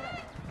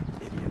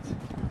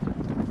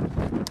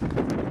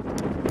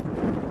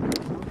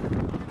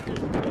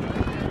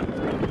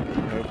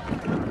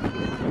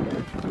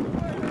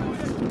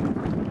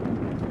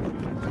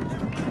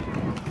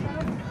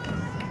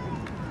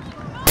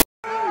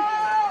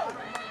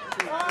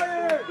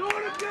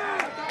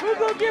 We're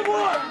gonna get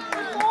one!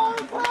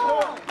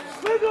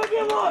 We're gonna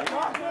get one!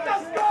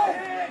 Let's go!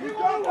 You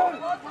got one!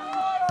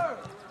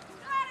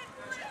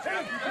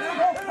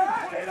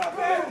 Hit up,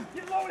 man!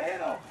 Get low and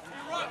hit him!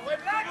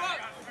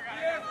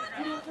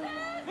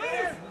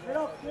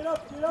 Get up!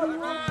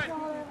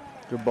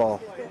 Good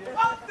ball.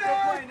 Up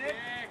there!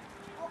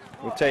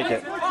 We'll take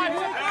it. Five.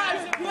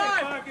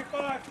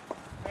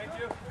 Thank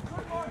you.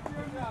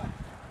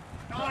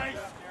 Nice!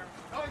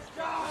 Nice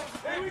job.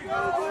 Here we go!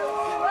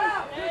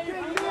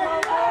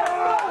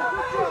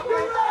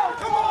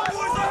 Come on,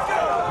 boys, let's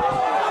go.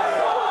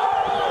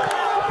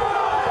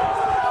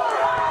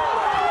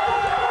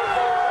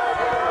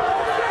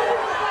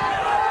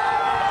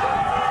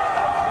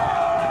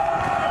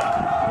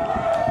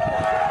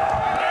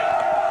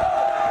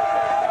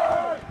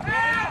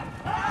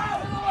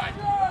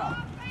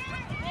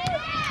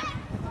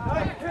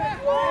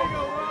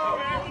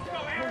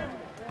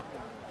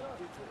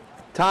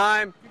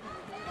 Time.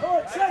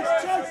 Oh, chase!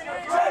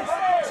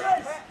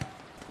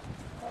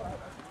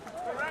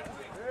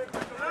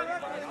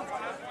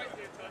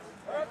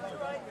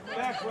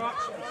 Back, Rock.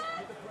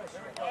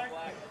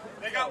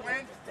 They got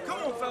wind. Come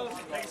on, fellas.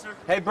 Pacer.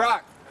 Hey,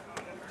 Brock.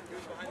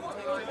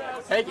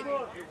 Take it.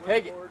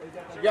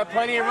 You got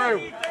plenty of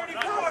room.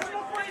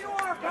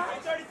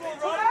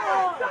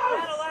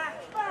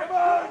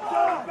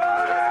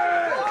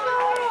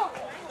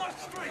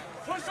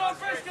 Push on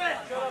Brisket!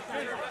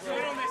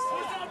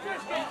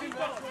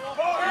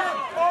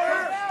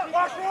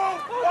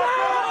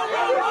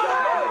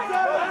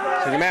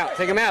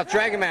 Take him out,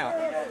 drag him out. All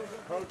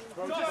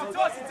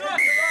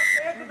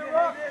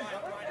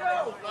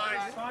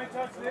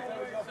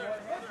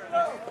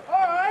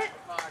right,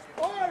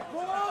 boys.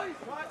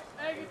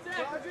 Hey, good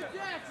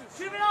Jackson.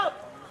 Shoot it up.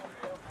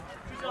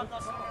 Shoot it up,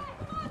 Dustin.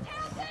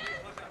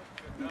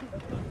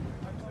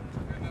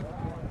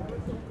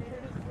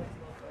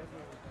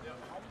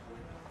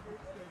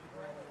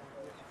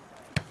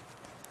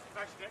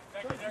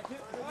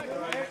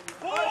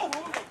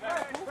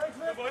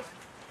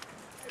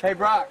 Hey,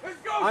 Brock,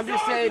 I'm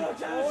just saying,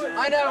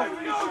 I know,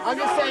 I'm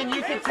just saying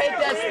you can take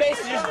that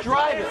space and just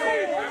drive it.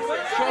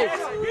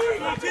 Chase.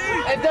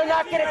 If they're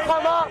not going to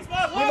come up,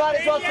 you might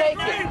as well take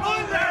it.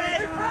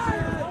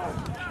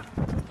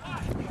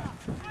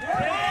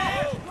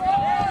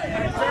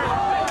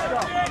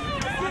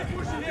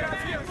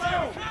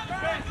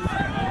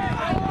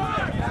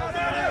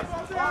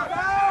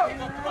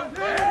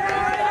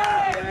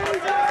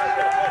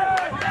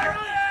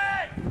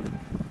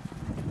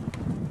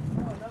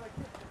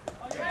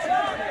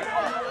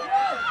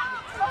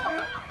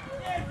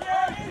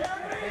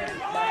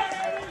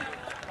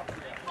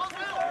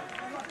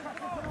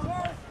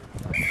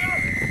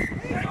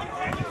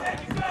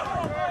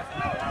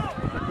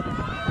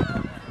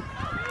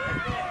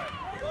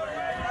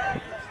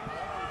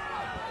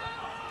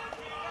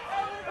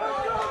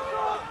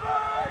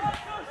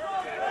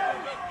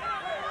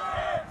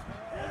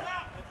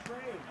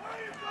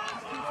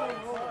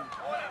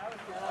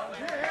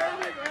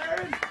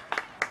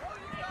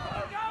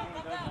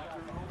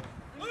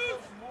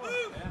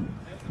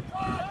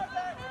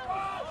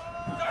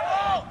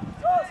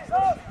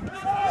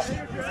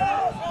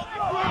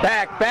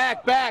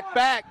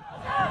 Back.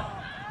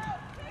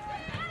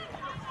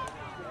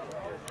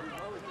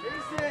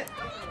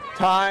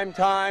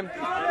 Time.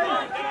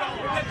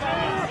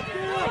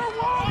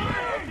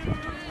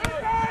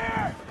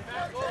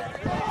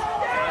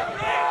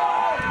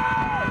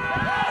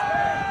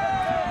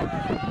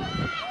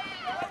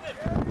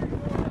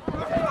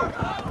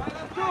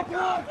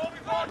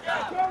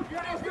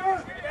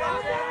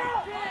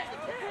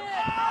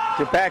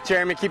 Get back,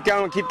 Jeremy. Keep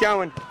going. Keep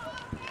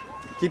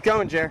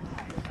going, Jer.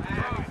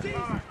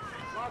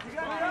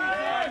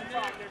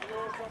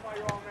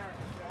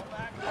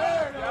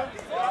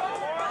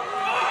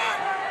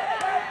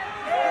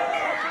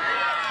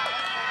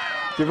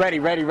 Get ready.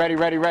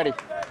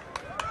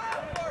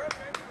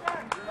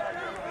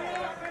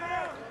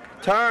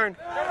 Turn.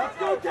 Let's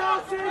go,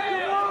 Towson,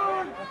 come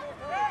on!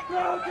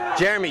 Go,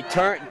 Jeremy,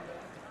 turn.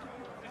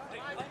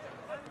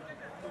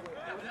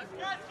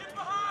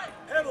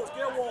 Handles,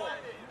 get wall.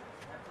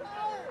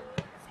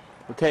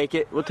 We'll take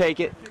it.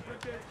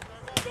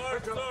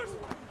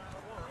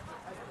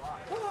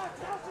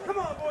 Come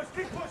on, boys,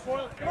 keep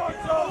pushing. Come on,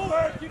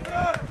 Salisbury, keep it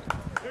up.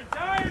 They're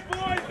dying,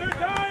 boys, they're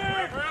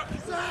dying.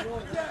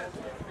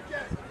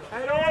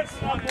 Hey, don't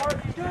stop, Mark.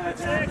 Good,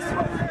 six.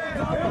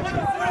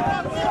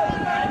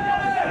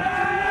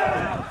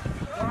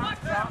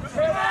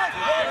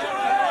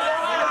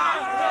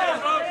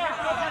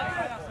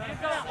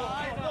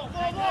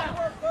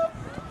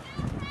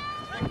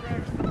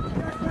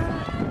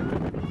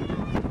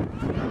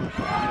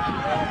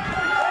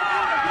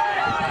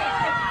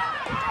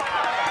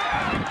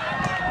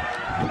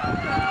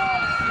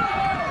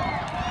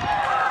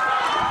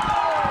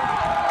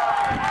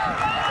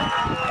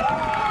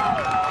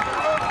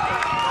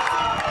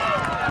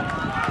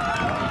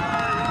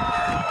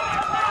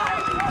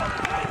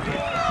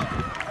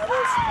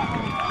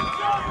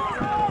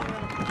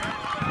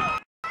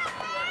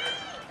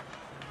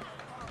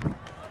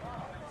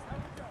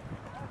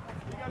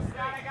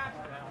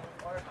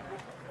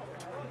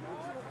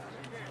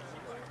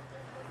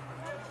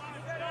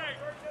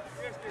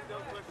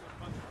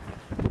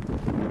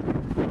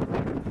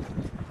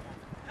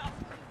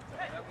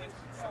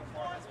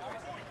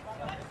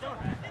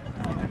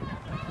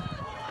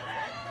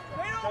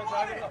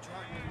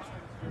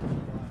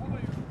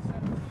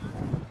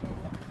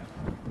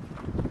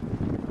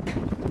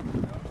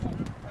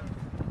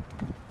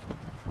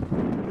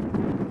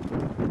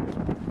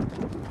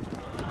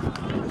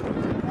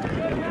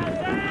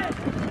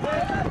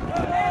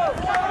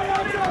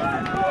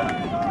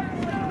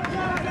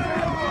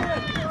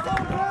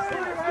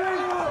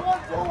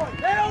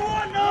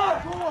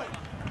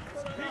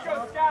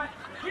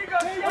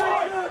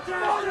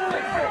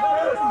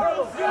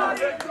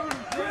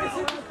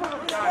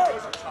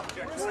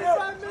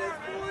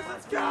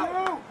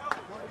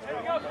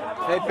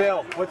 Hey,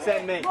 Bill, what's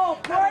that mean? Go,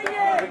 play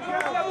it! Come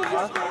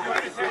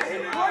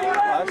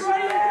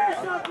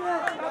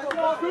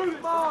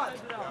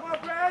on,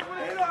 Brad, we'll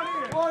hit on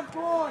here. 1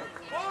 point.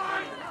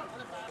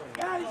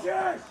 Daddy's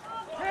yours.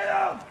 Hit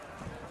him.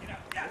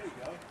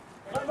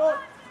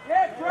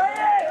 Yeah,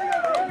 Brad.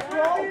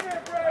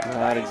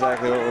 Not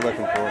exactly what we're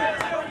looking for.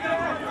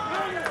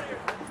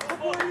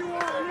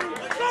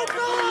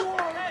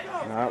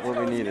 Not what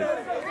we needed.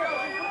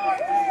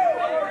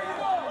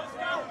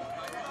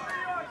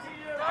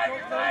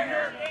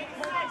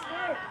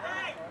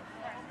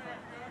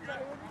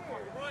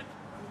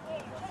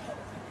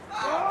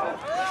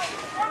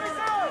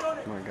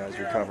 Come on, guys,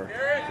 recover.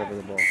 Recover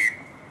the ball.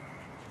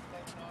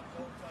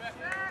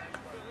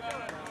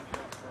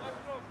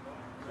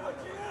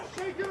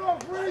 Shake it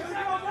off, raise it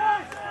up,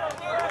 nice!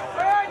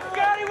 Alright,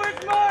 Scotty,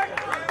 where's Mark?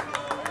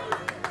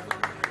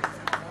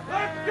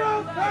 Let's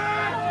go,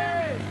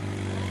 Pat!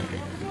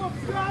 Let's go,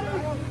 Scotty!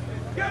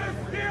 Get a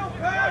steal,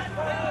 Pat!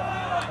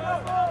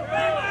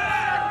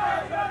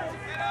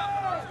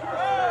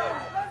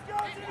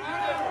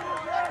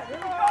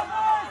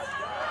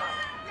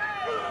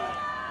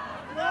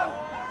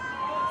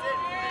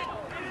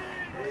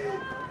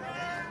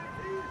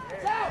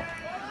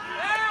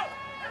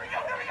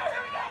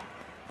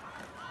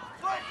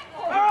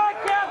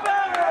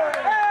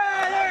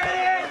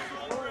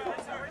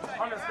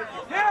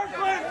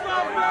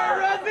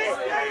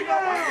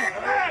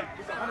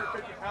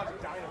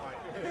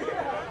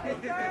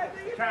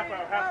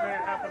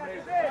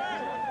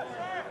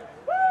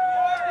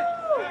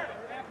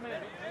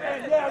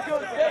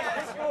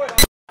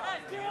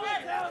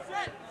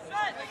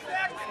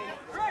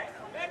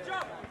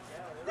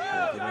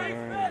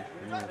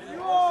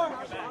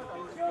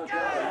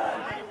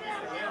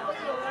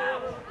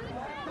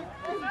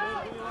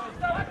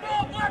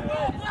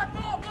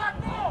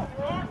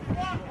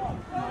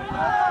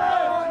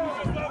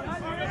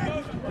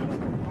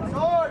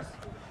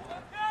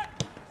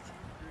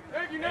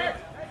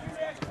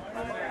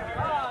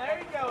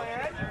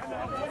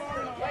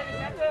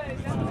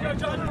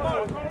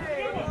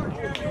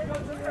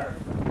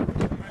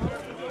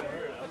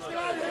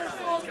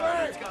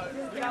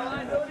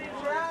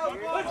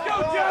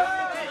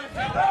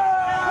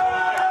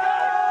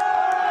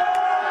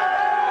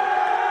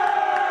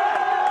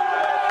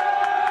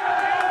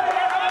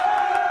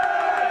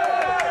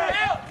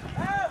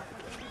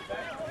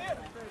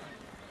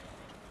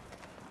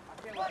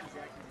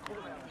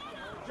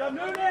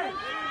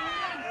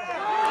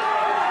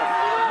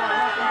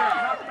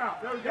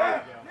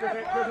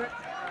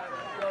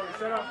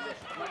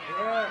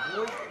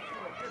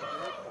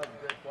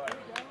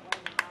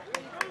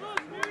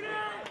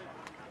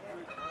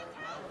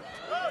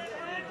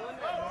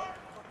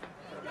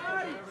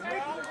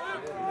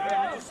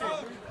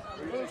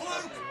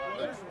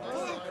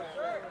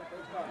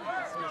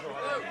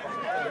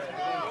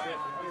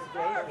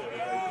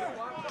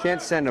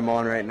 Can't send him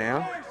on right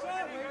now.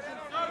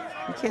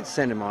 You can't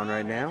send him on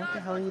right now. What the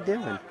hell are you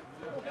doing?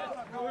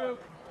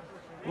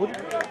 What?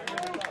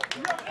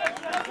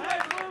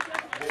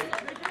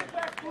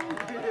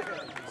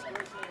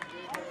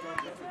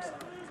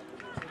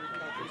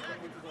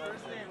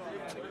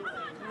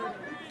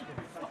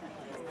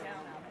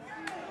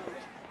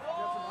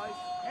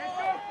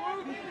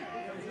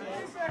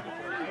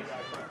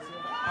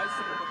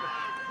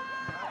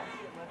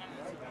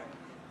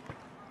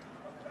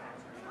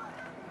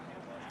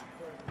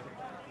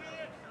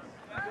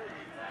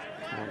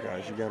 Oh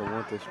guys, you gotta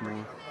want this more.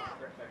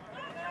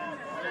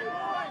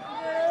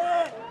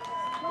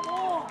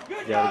 You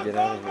gotta get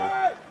out of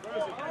here.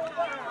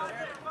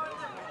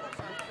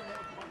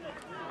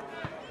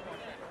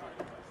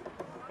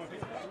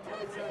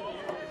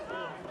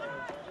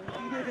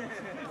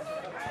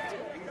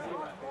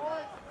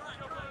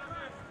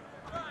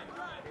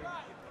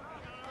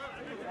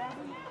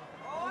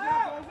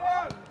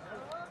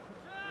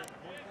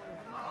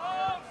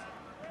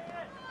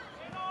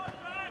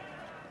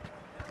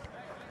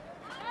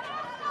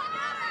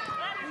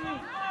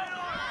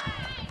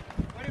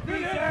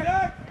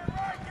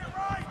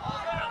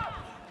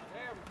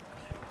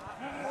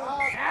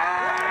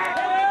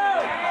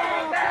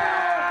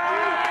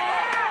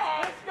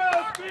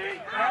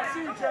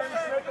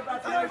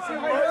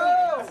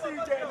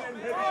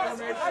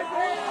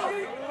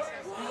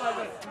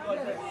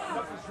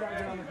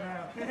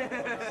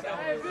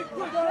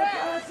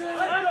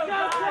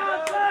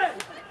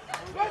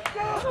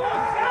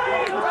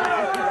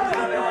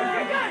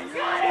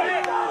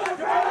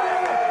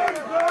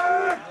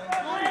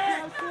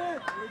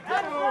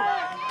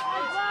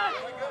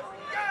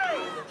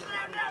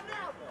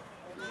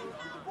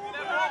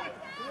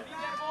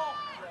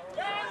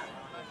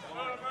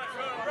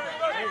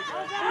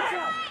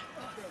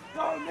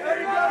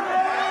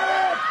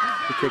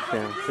 Kick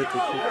down. Put the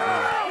kick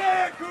down.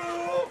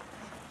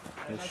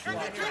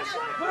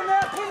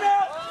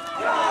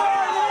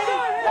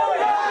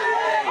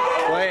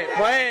 Play it.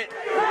 Play it.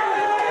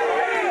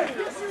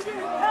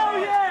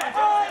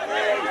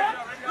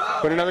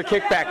 Put another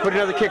kick back. Put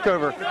another kick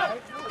over.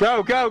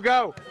 Go, go,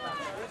 go.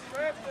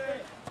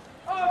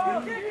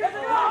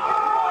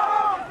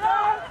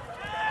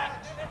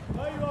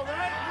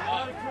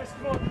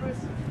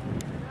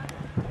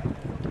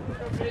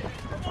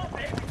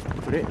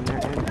 Put it in there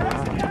and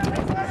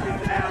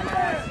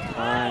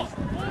fine.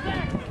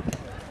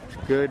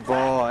 Good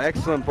ball.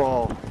 Excellent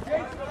ball.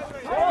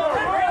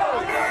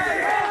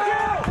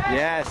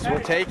 Yes, we'll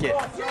take it.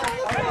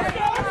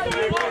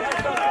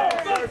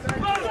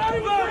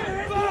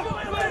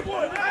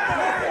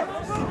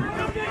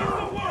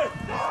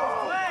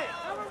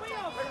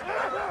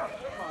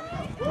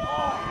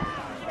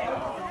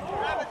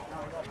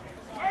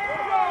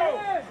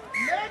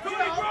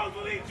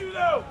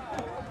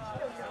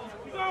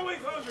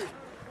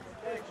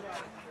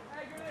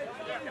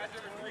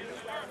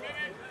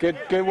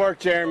 Good work,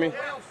 Jeremy.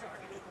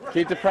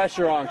 Keep the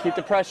pressure on. Keep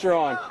the pressure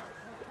on.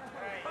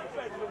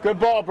 Good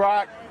ball,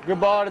 Brock. Good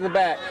ball to the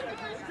back.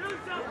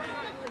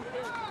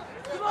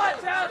 Come on,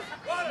 Towson.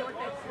 Order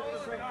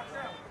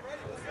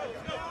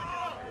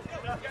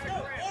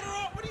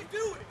up. What are you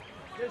doing?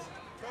 Just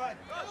try.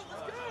 Let's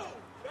go.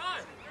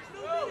 God, there's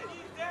no minute.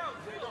 He's down.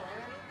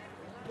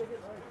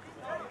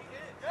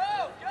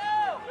 Go,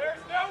 go.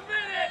 There's no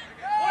minute.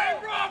 Play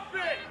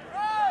rugby.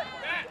 Run.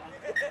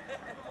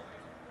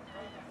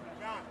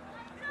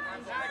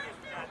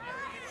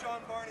 Keep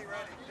Sean Barney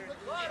ready.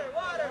 Water,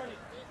 water.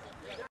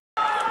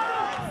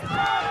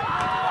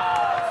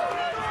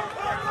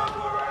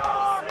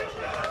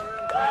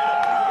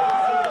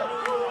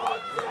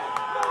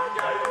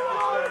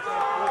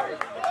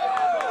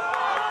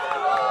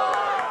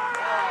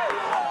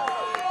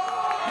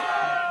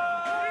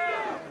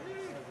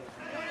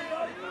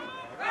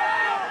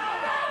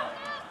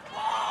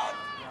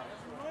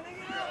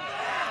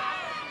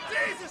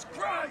 Jesus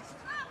Christ!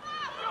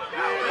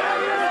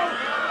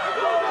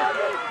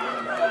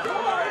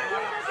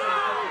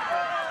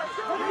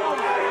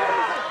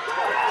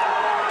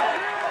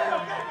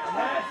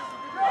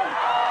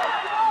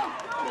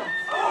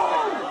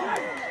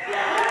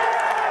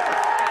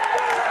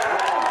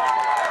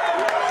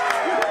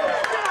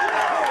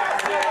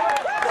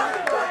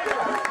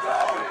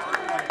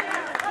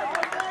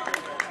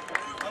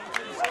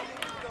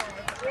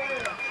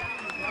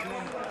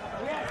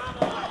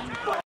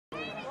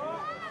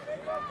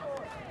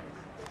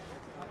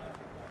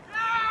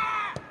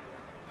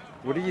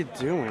 What are you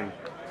doing?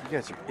 You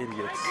guys are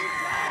idiots.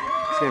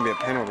 It's going to be a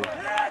penalty.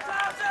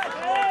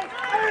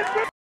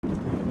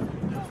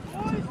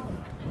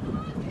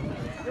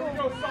 Here we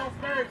go,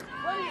 Salisbury.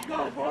 Let's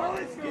go,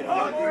 boys. Get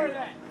hungry.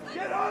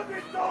 Get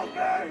hungry,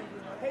 Salisbury.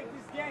 Take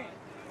this game.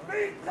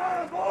 Speed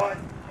time, boys.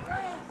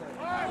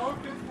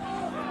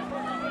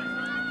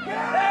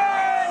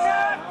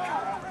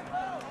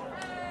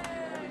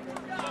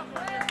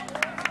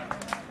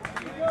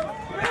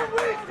 Here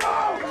we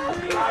go.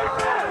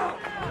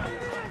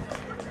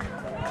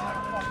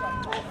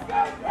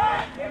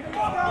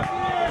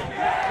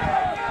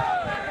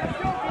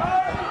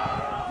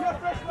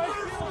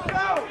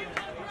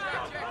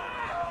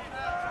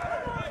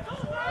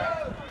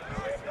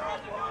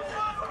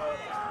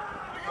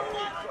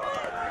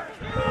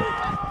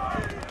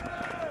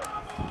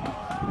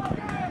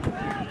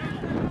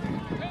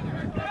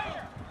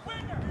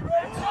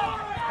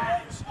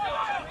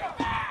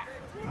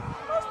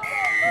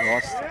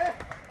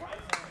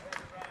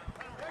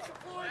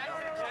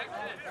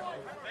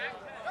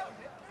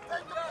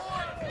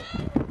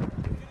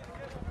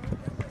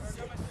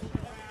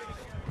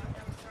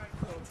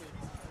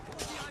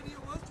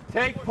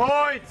 Take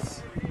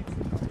points.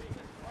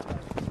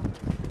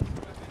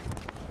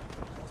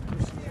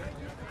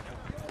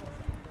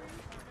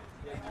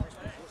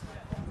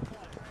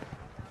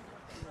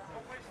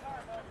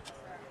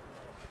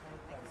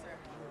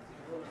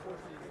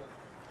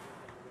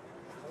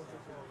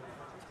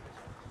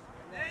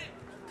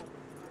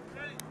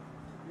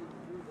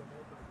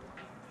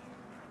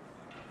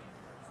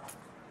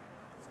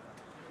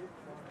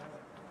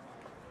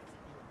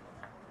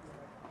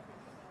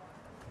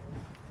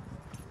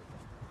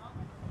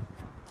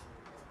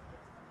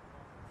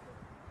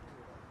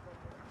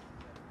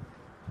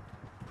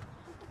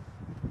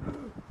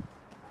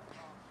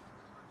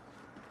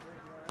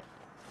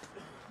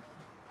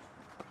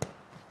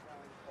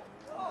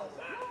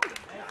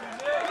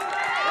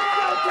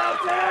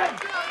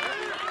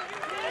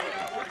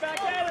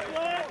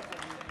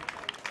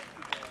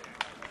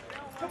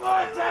 Come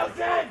on,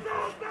 Towson!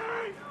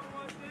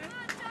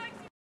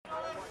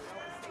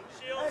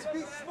 Shields, be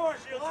smart.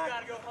 Shields, you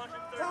gotta go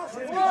 130.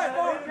 Towson,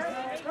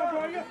 come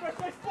on, you got first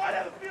place. Fly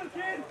down the field,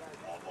 kid!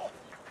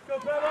 Go,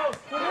 Pebbles!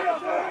 Put it up,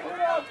 put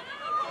it up!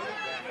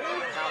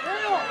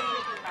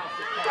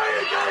 There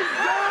you go,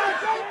 Zach!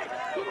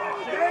 Come on,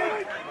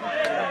 Dave!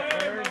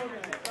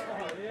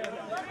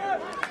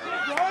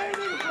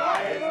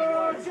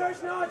 Brian!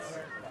 George nuts!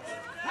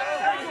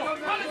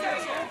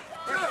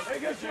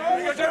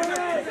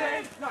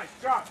 Nice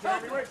drop,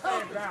 Jeremy. Where's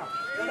Sam down?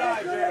 Good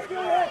eye,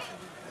 Jeremy.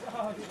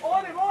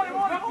 On him!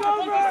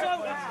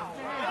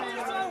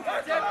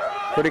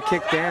 Put a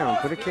kick down.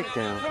 Put a kick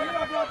down.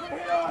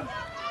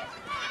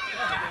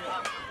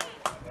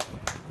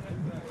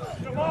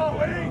 Come on,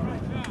 Winnie!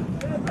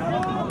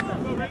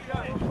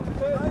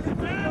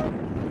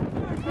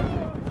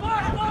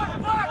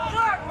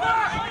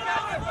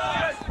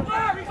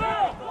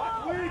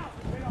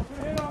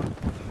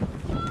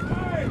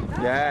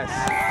 Yes.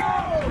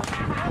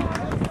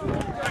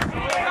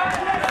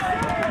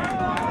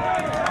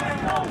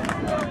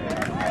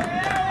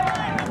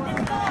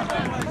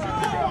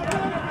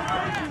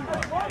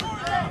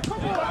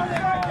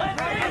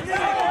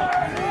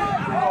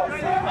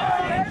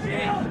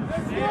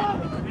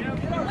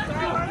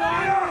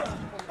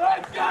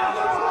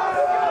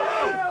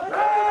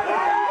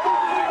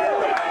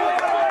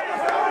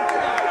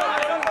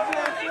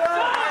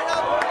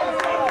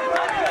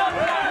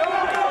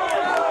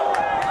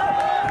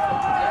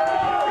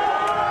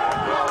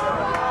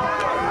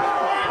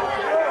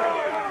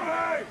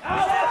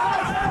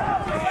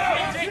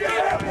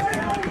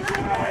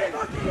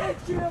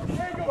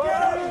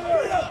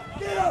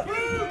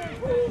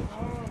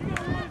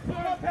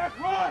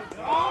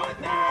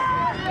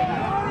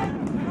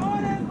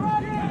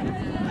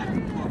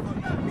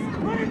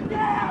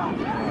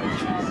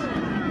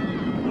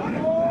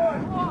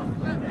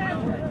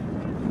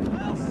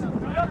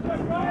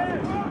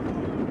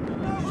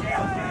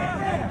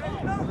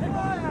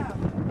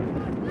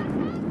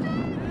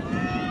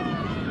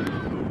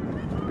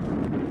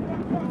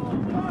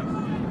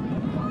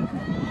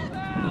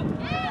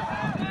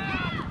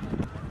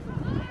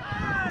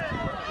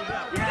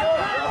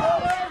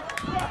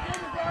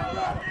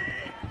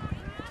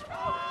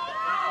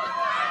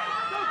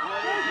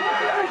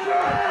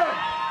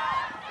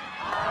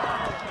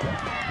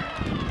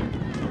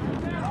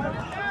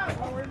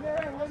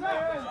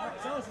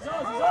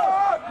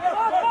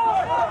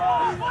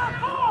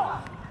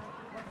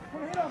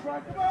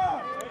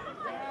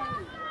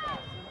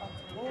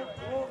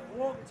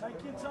 Walk,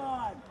 take your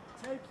time.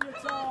 Take your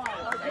time.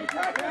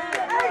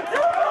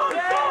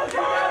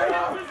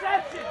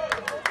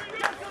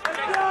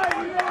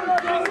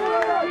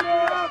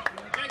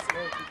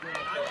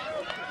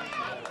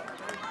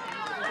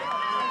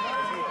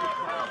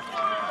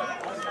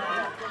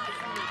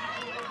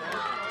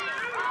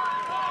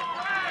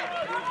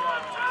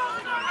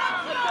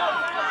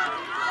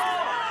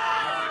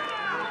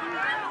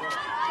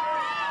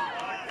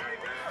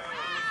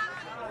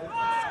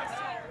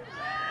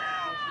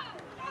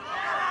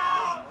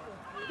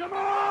 Come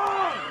on!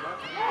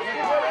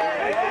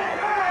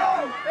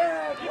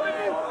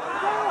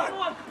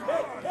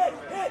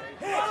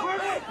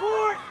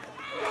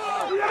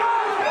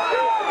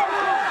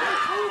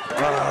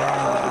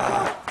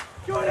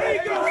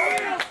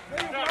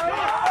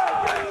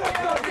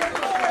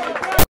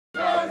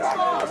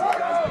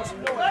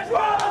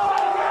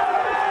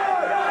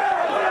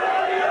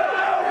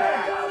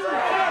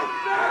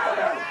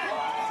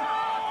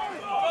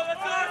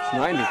 It's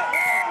 90.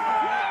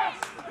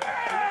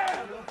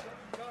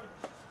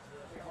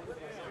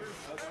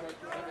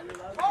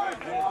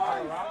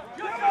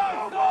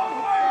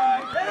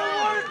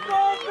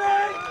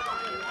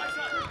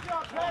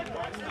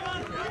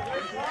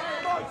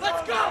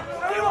 Let's go!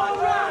 Come on,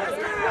 Jack!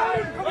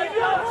 Let's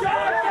go,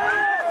 Jack!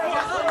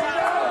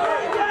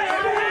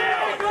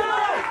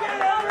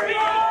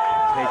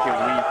 Take it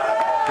weak.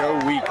 Go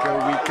weak, go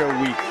weak, go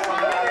weak.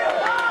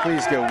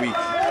 Please go weak.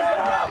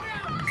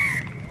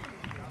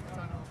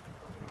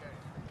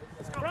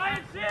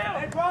 Brian, shield!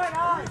 Hey, Brian,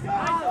 eyes!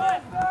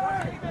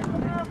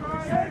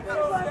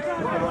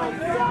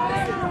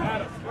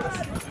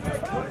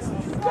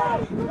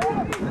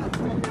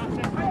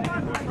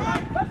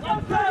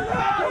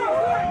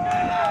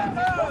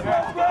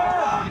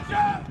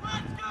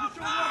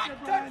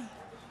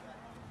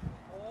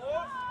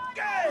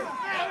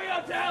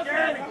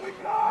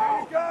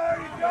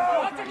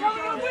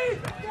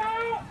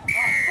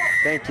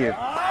 Thank you.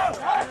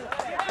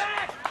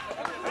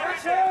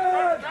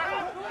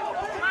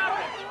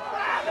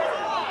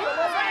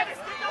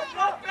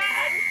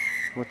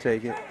 We'll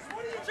take it.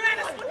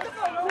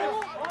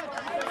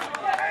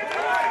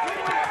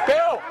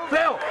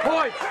 Bill,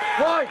 points,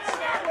 points,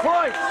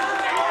 points,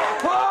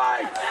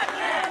 points,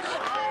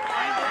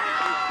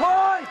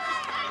 points.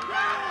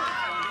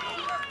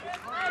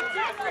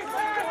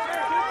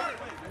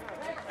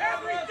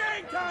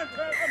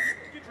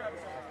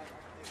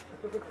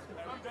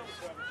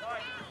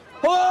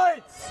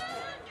 Points!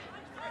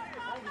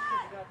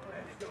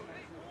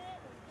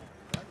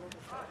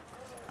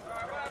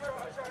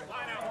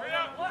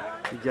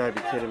 You gotta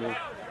be kidding me. You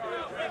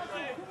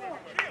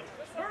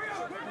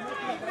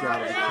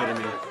gotta be kidding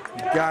me.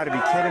 You gotta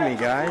be kidding me,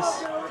 guys.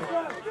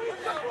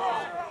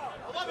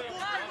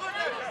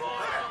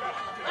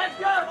 Let's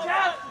go,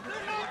 Jeff!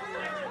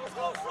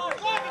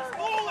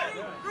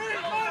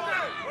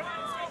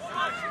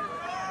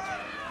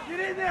 Get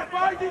in there,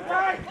 body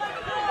tight!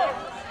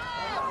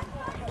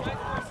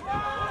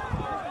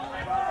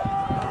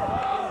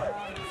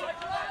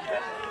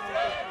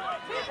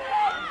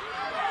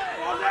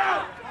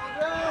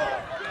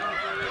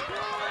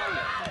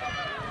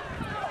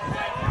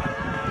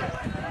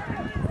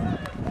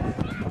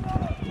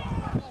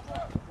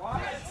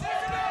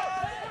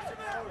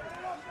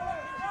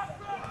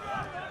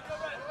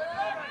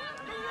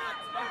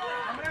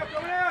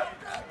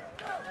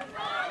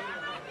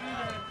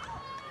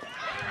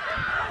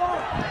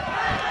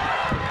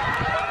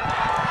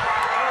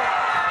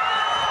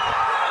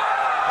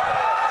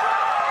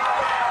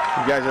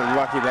 You guys are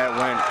lucky that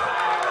went.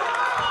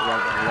 You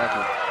guys are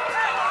lucky.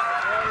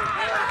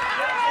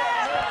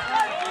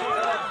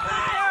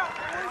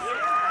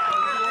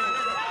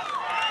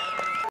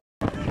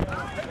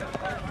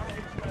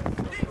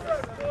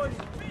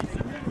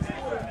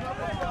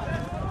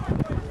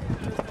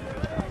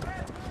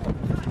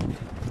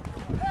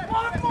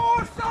 One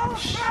more,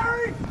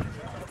 Salisbury!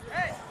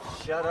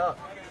 Shut up.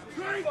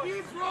 Drake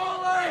keeps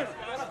rolling!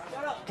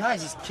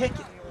 Guys, he's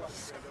kicking.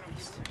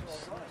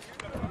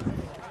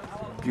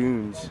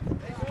 Goons.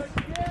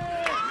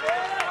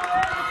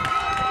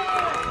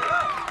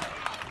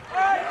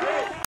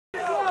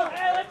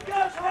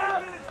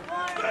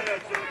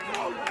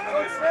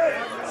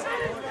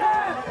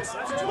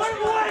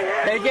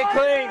 Take it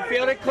clean,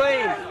 field it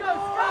clean.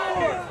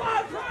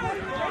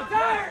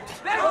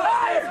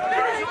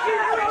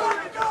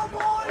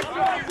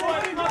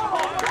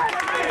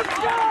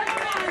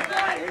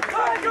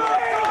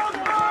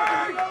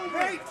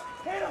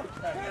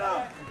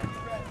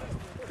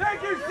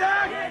 Thank you,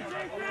 Zach!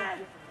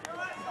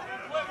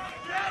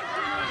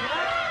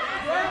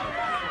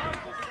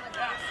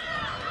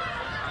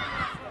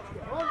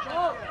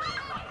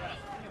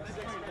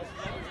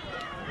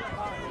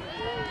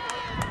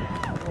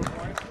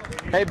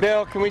 Hey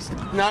Bill, can we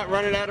not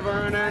run it out of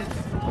our own end?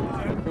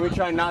 Can we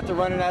try not to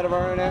run it out of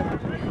our own end?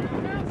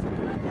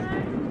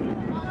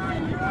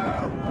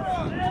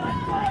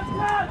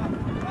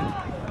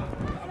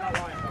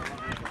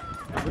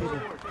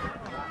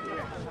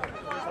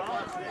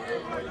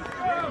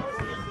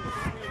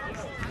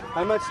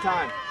 How much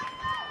time?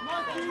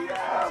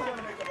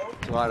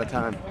 It's a lot of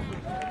time.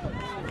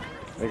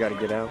 They gotta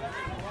get out.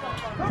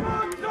 Come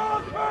on,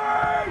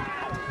 Salisbury!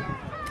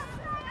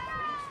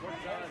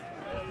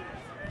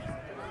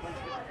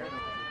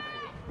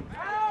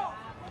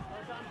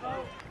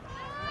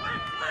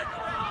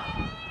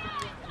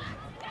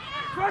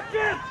 Crush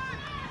it!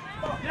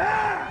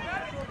 Yeah!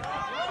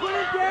 Put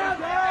it down!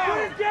 Put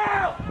it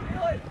down!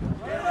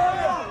 Get on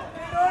him!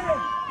 Get on him!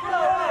 Get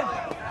on him!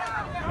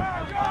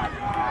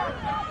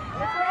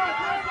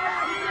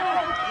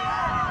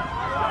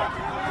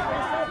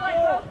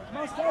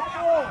 Must have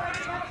ball!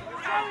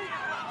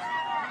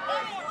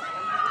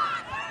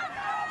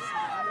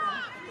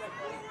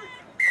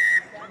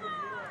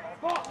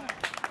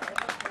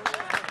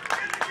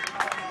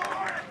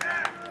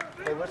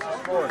 Hey, what's the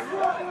score?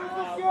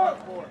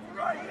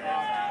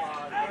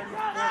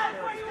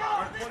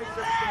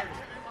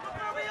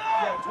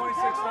 Yeah,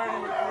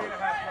 26-30 with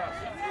 3.5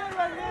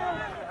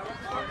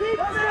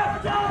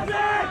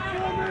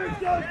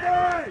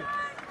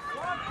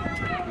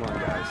 Come on,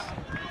 guys.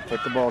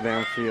 Put the ball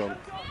downfield.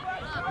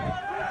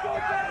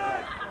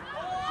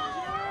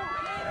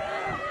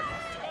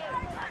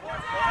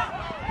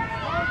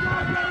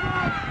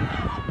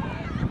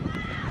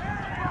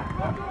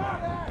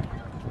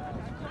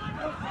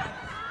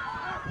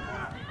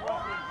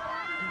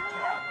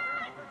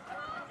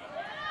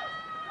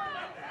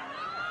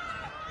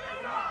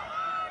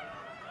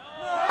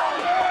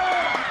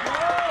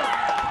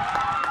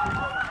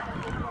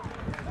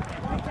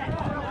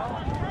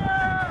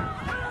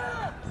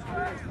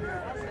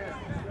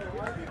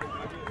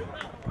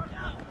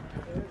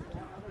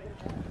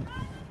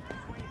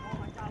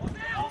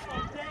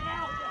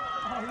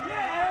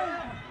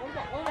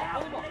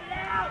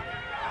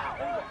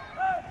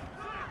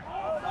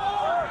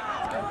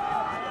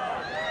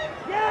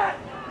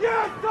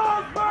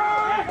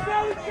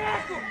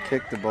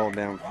 kick the ball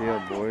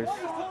downfield, boys.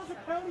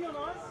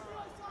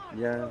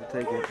 Yeah,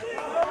 take it.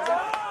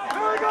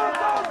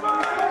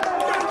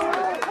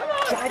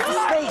 Drive to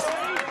space.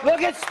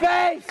 Look at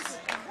space.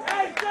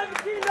 Hey,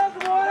 17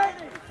 doesn't want it.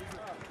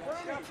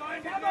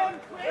 Come on,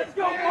 let's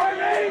go,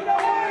 Marfu.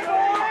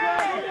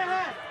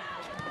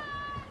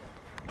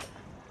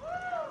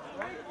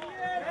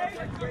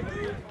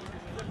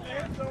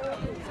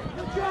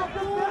 Good job,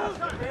 good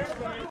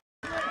job.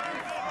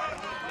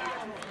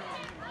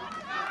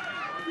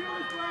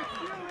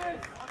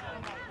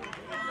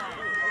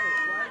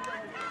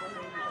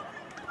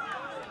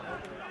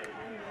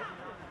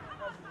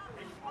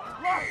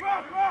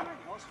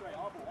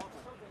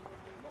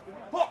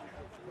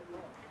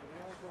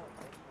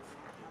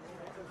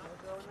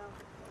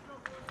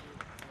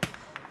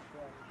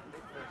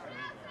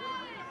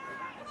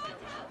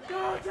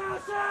 Go,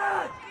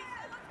 Towson!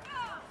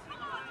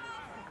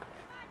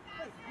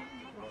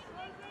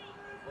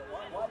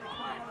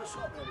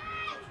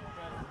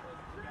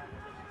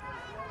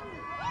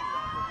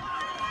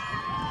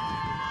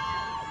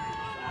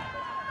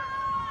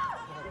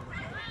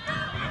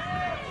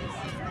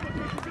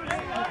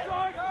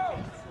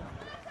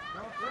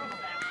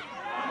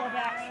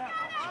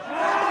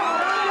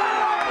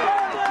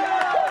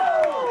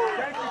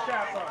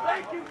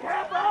 Thank you,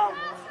 Capo!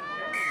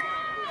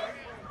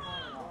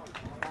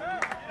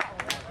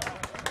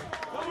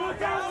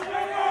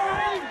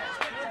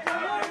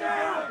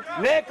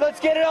 Nick, let's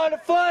get it on the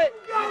foot.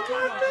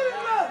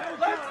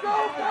 Let's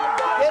go,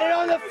 Get it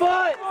on the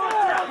foot.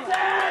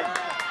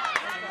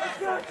 Let's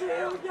go, G.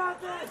 We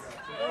got this.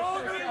 We're all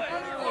going to be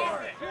running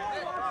hard.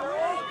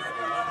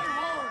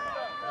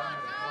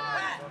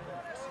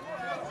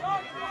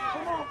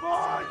 Come on,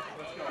 boys.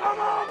 Come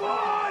on,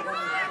 boys.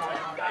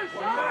 Guys,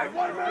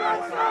 1 minute.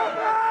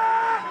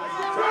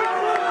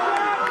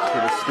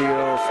 Get a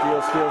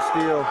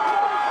steal.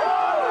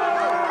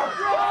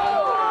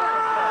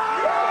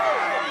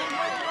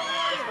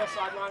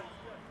 Sideline.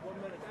 1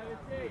 minute.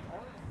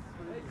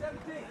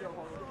 17.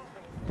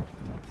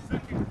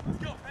 Let's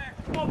go, Pack.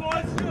 Come on, boys.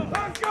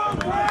 Let's go,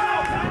 Pack.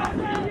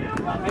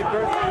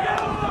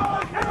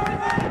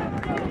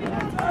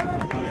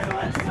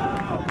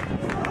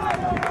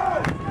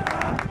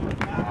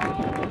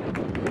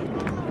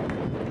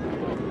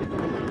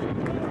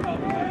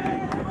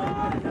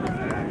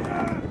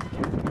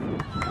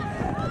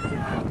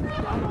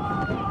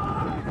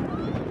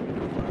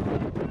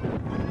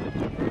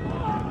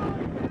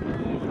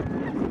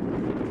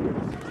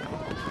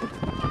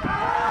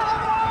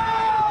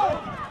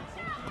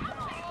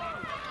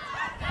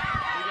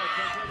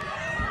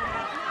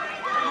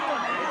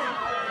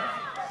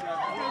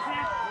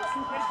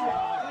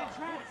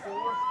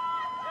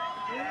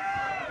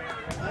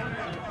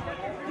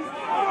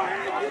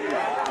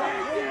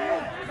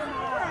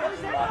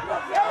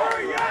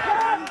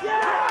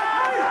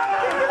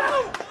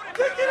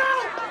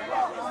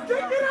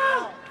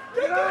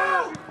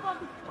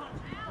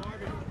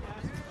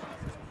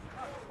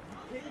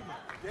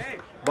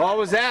 Ball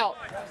was out.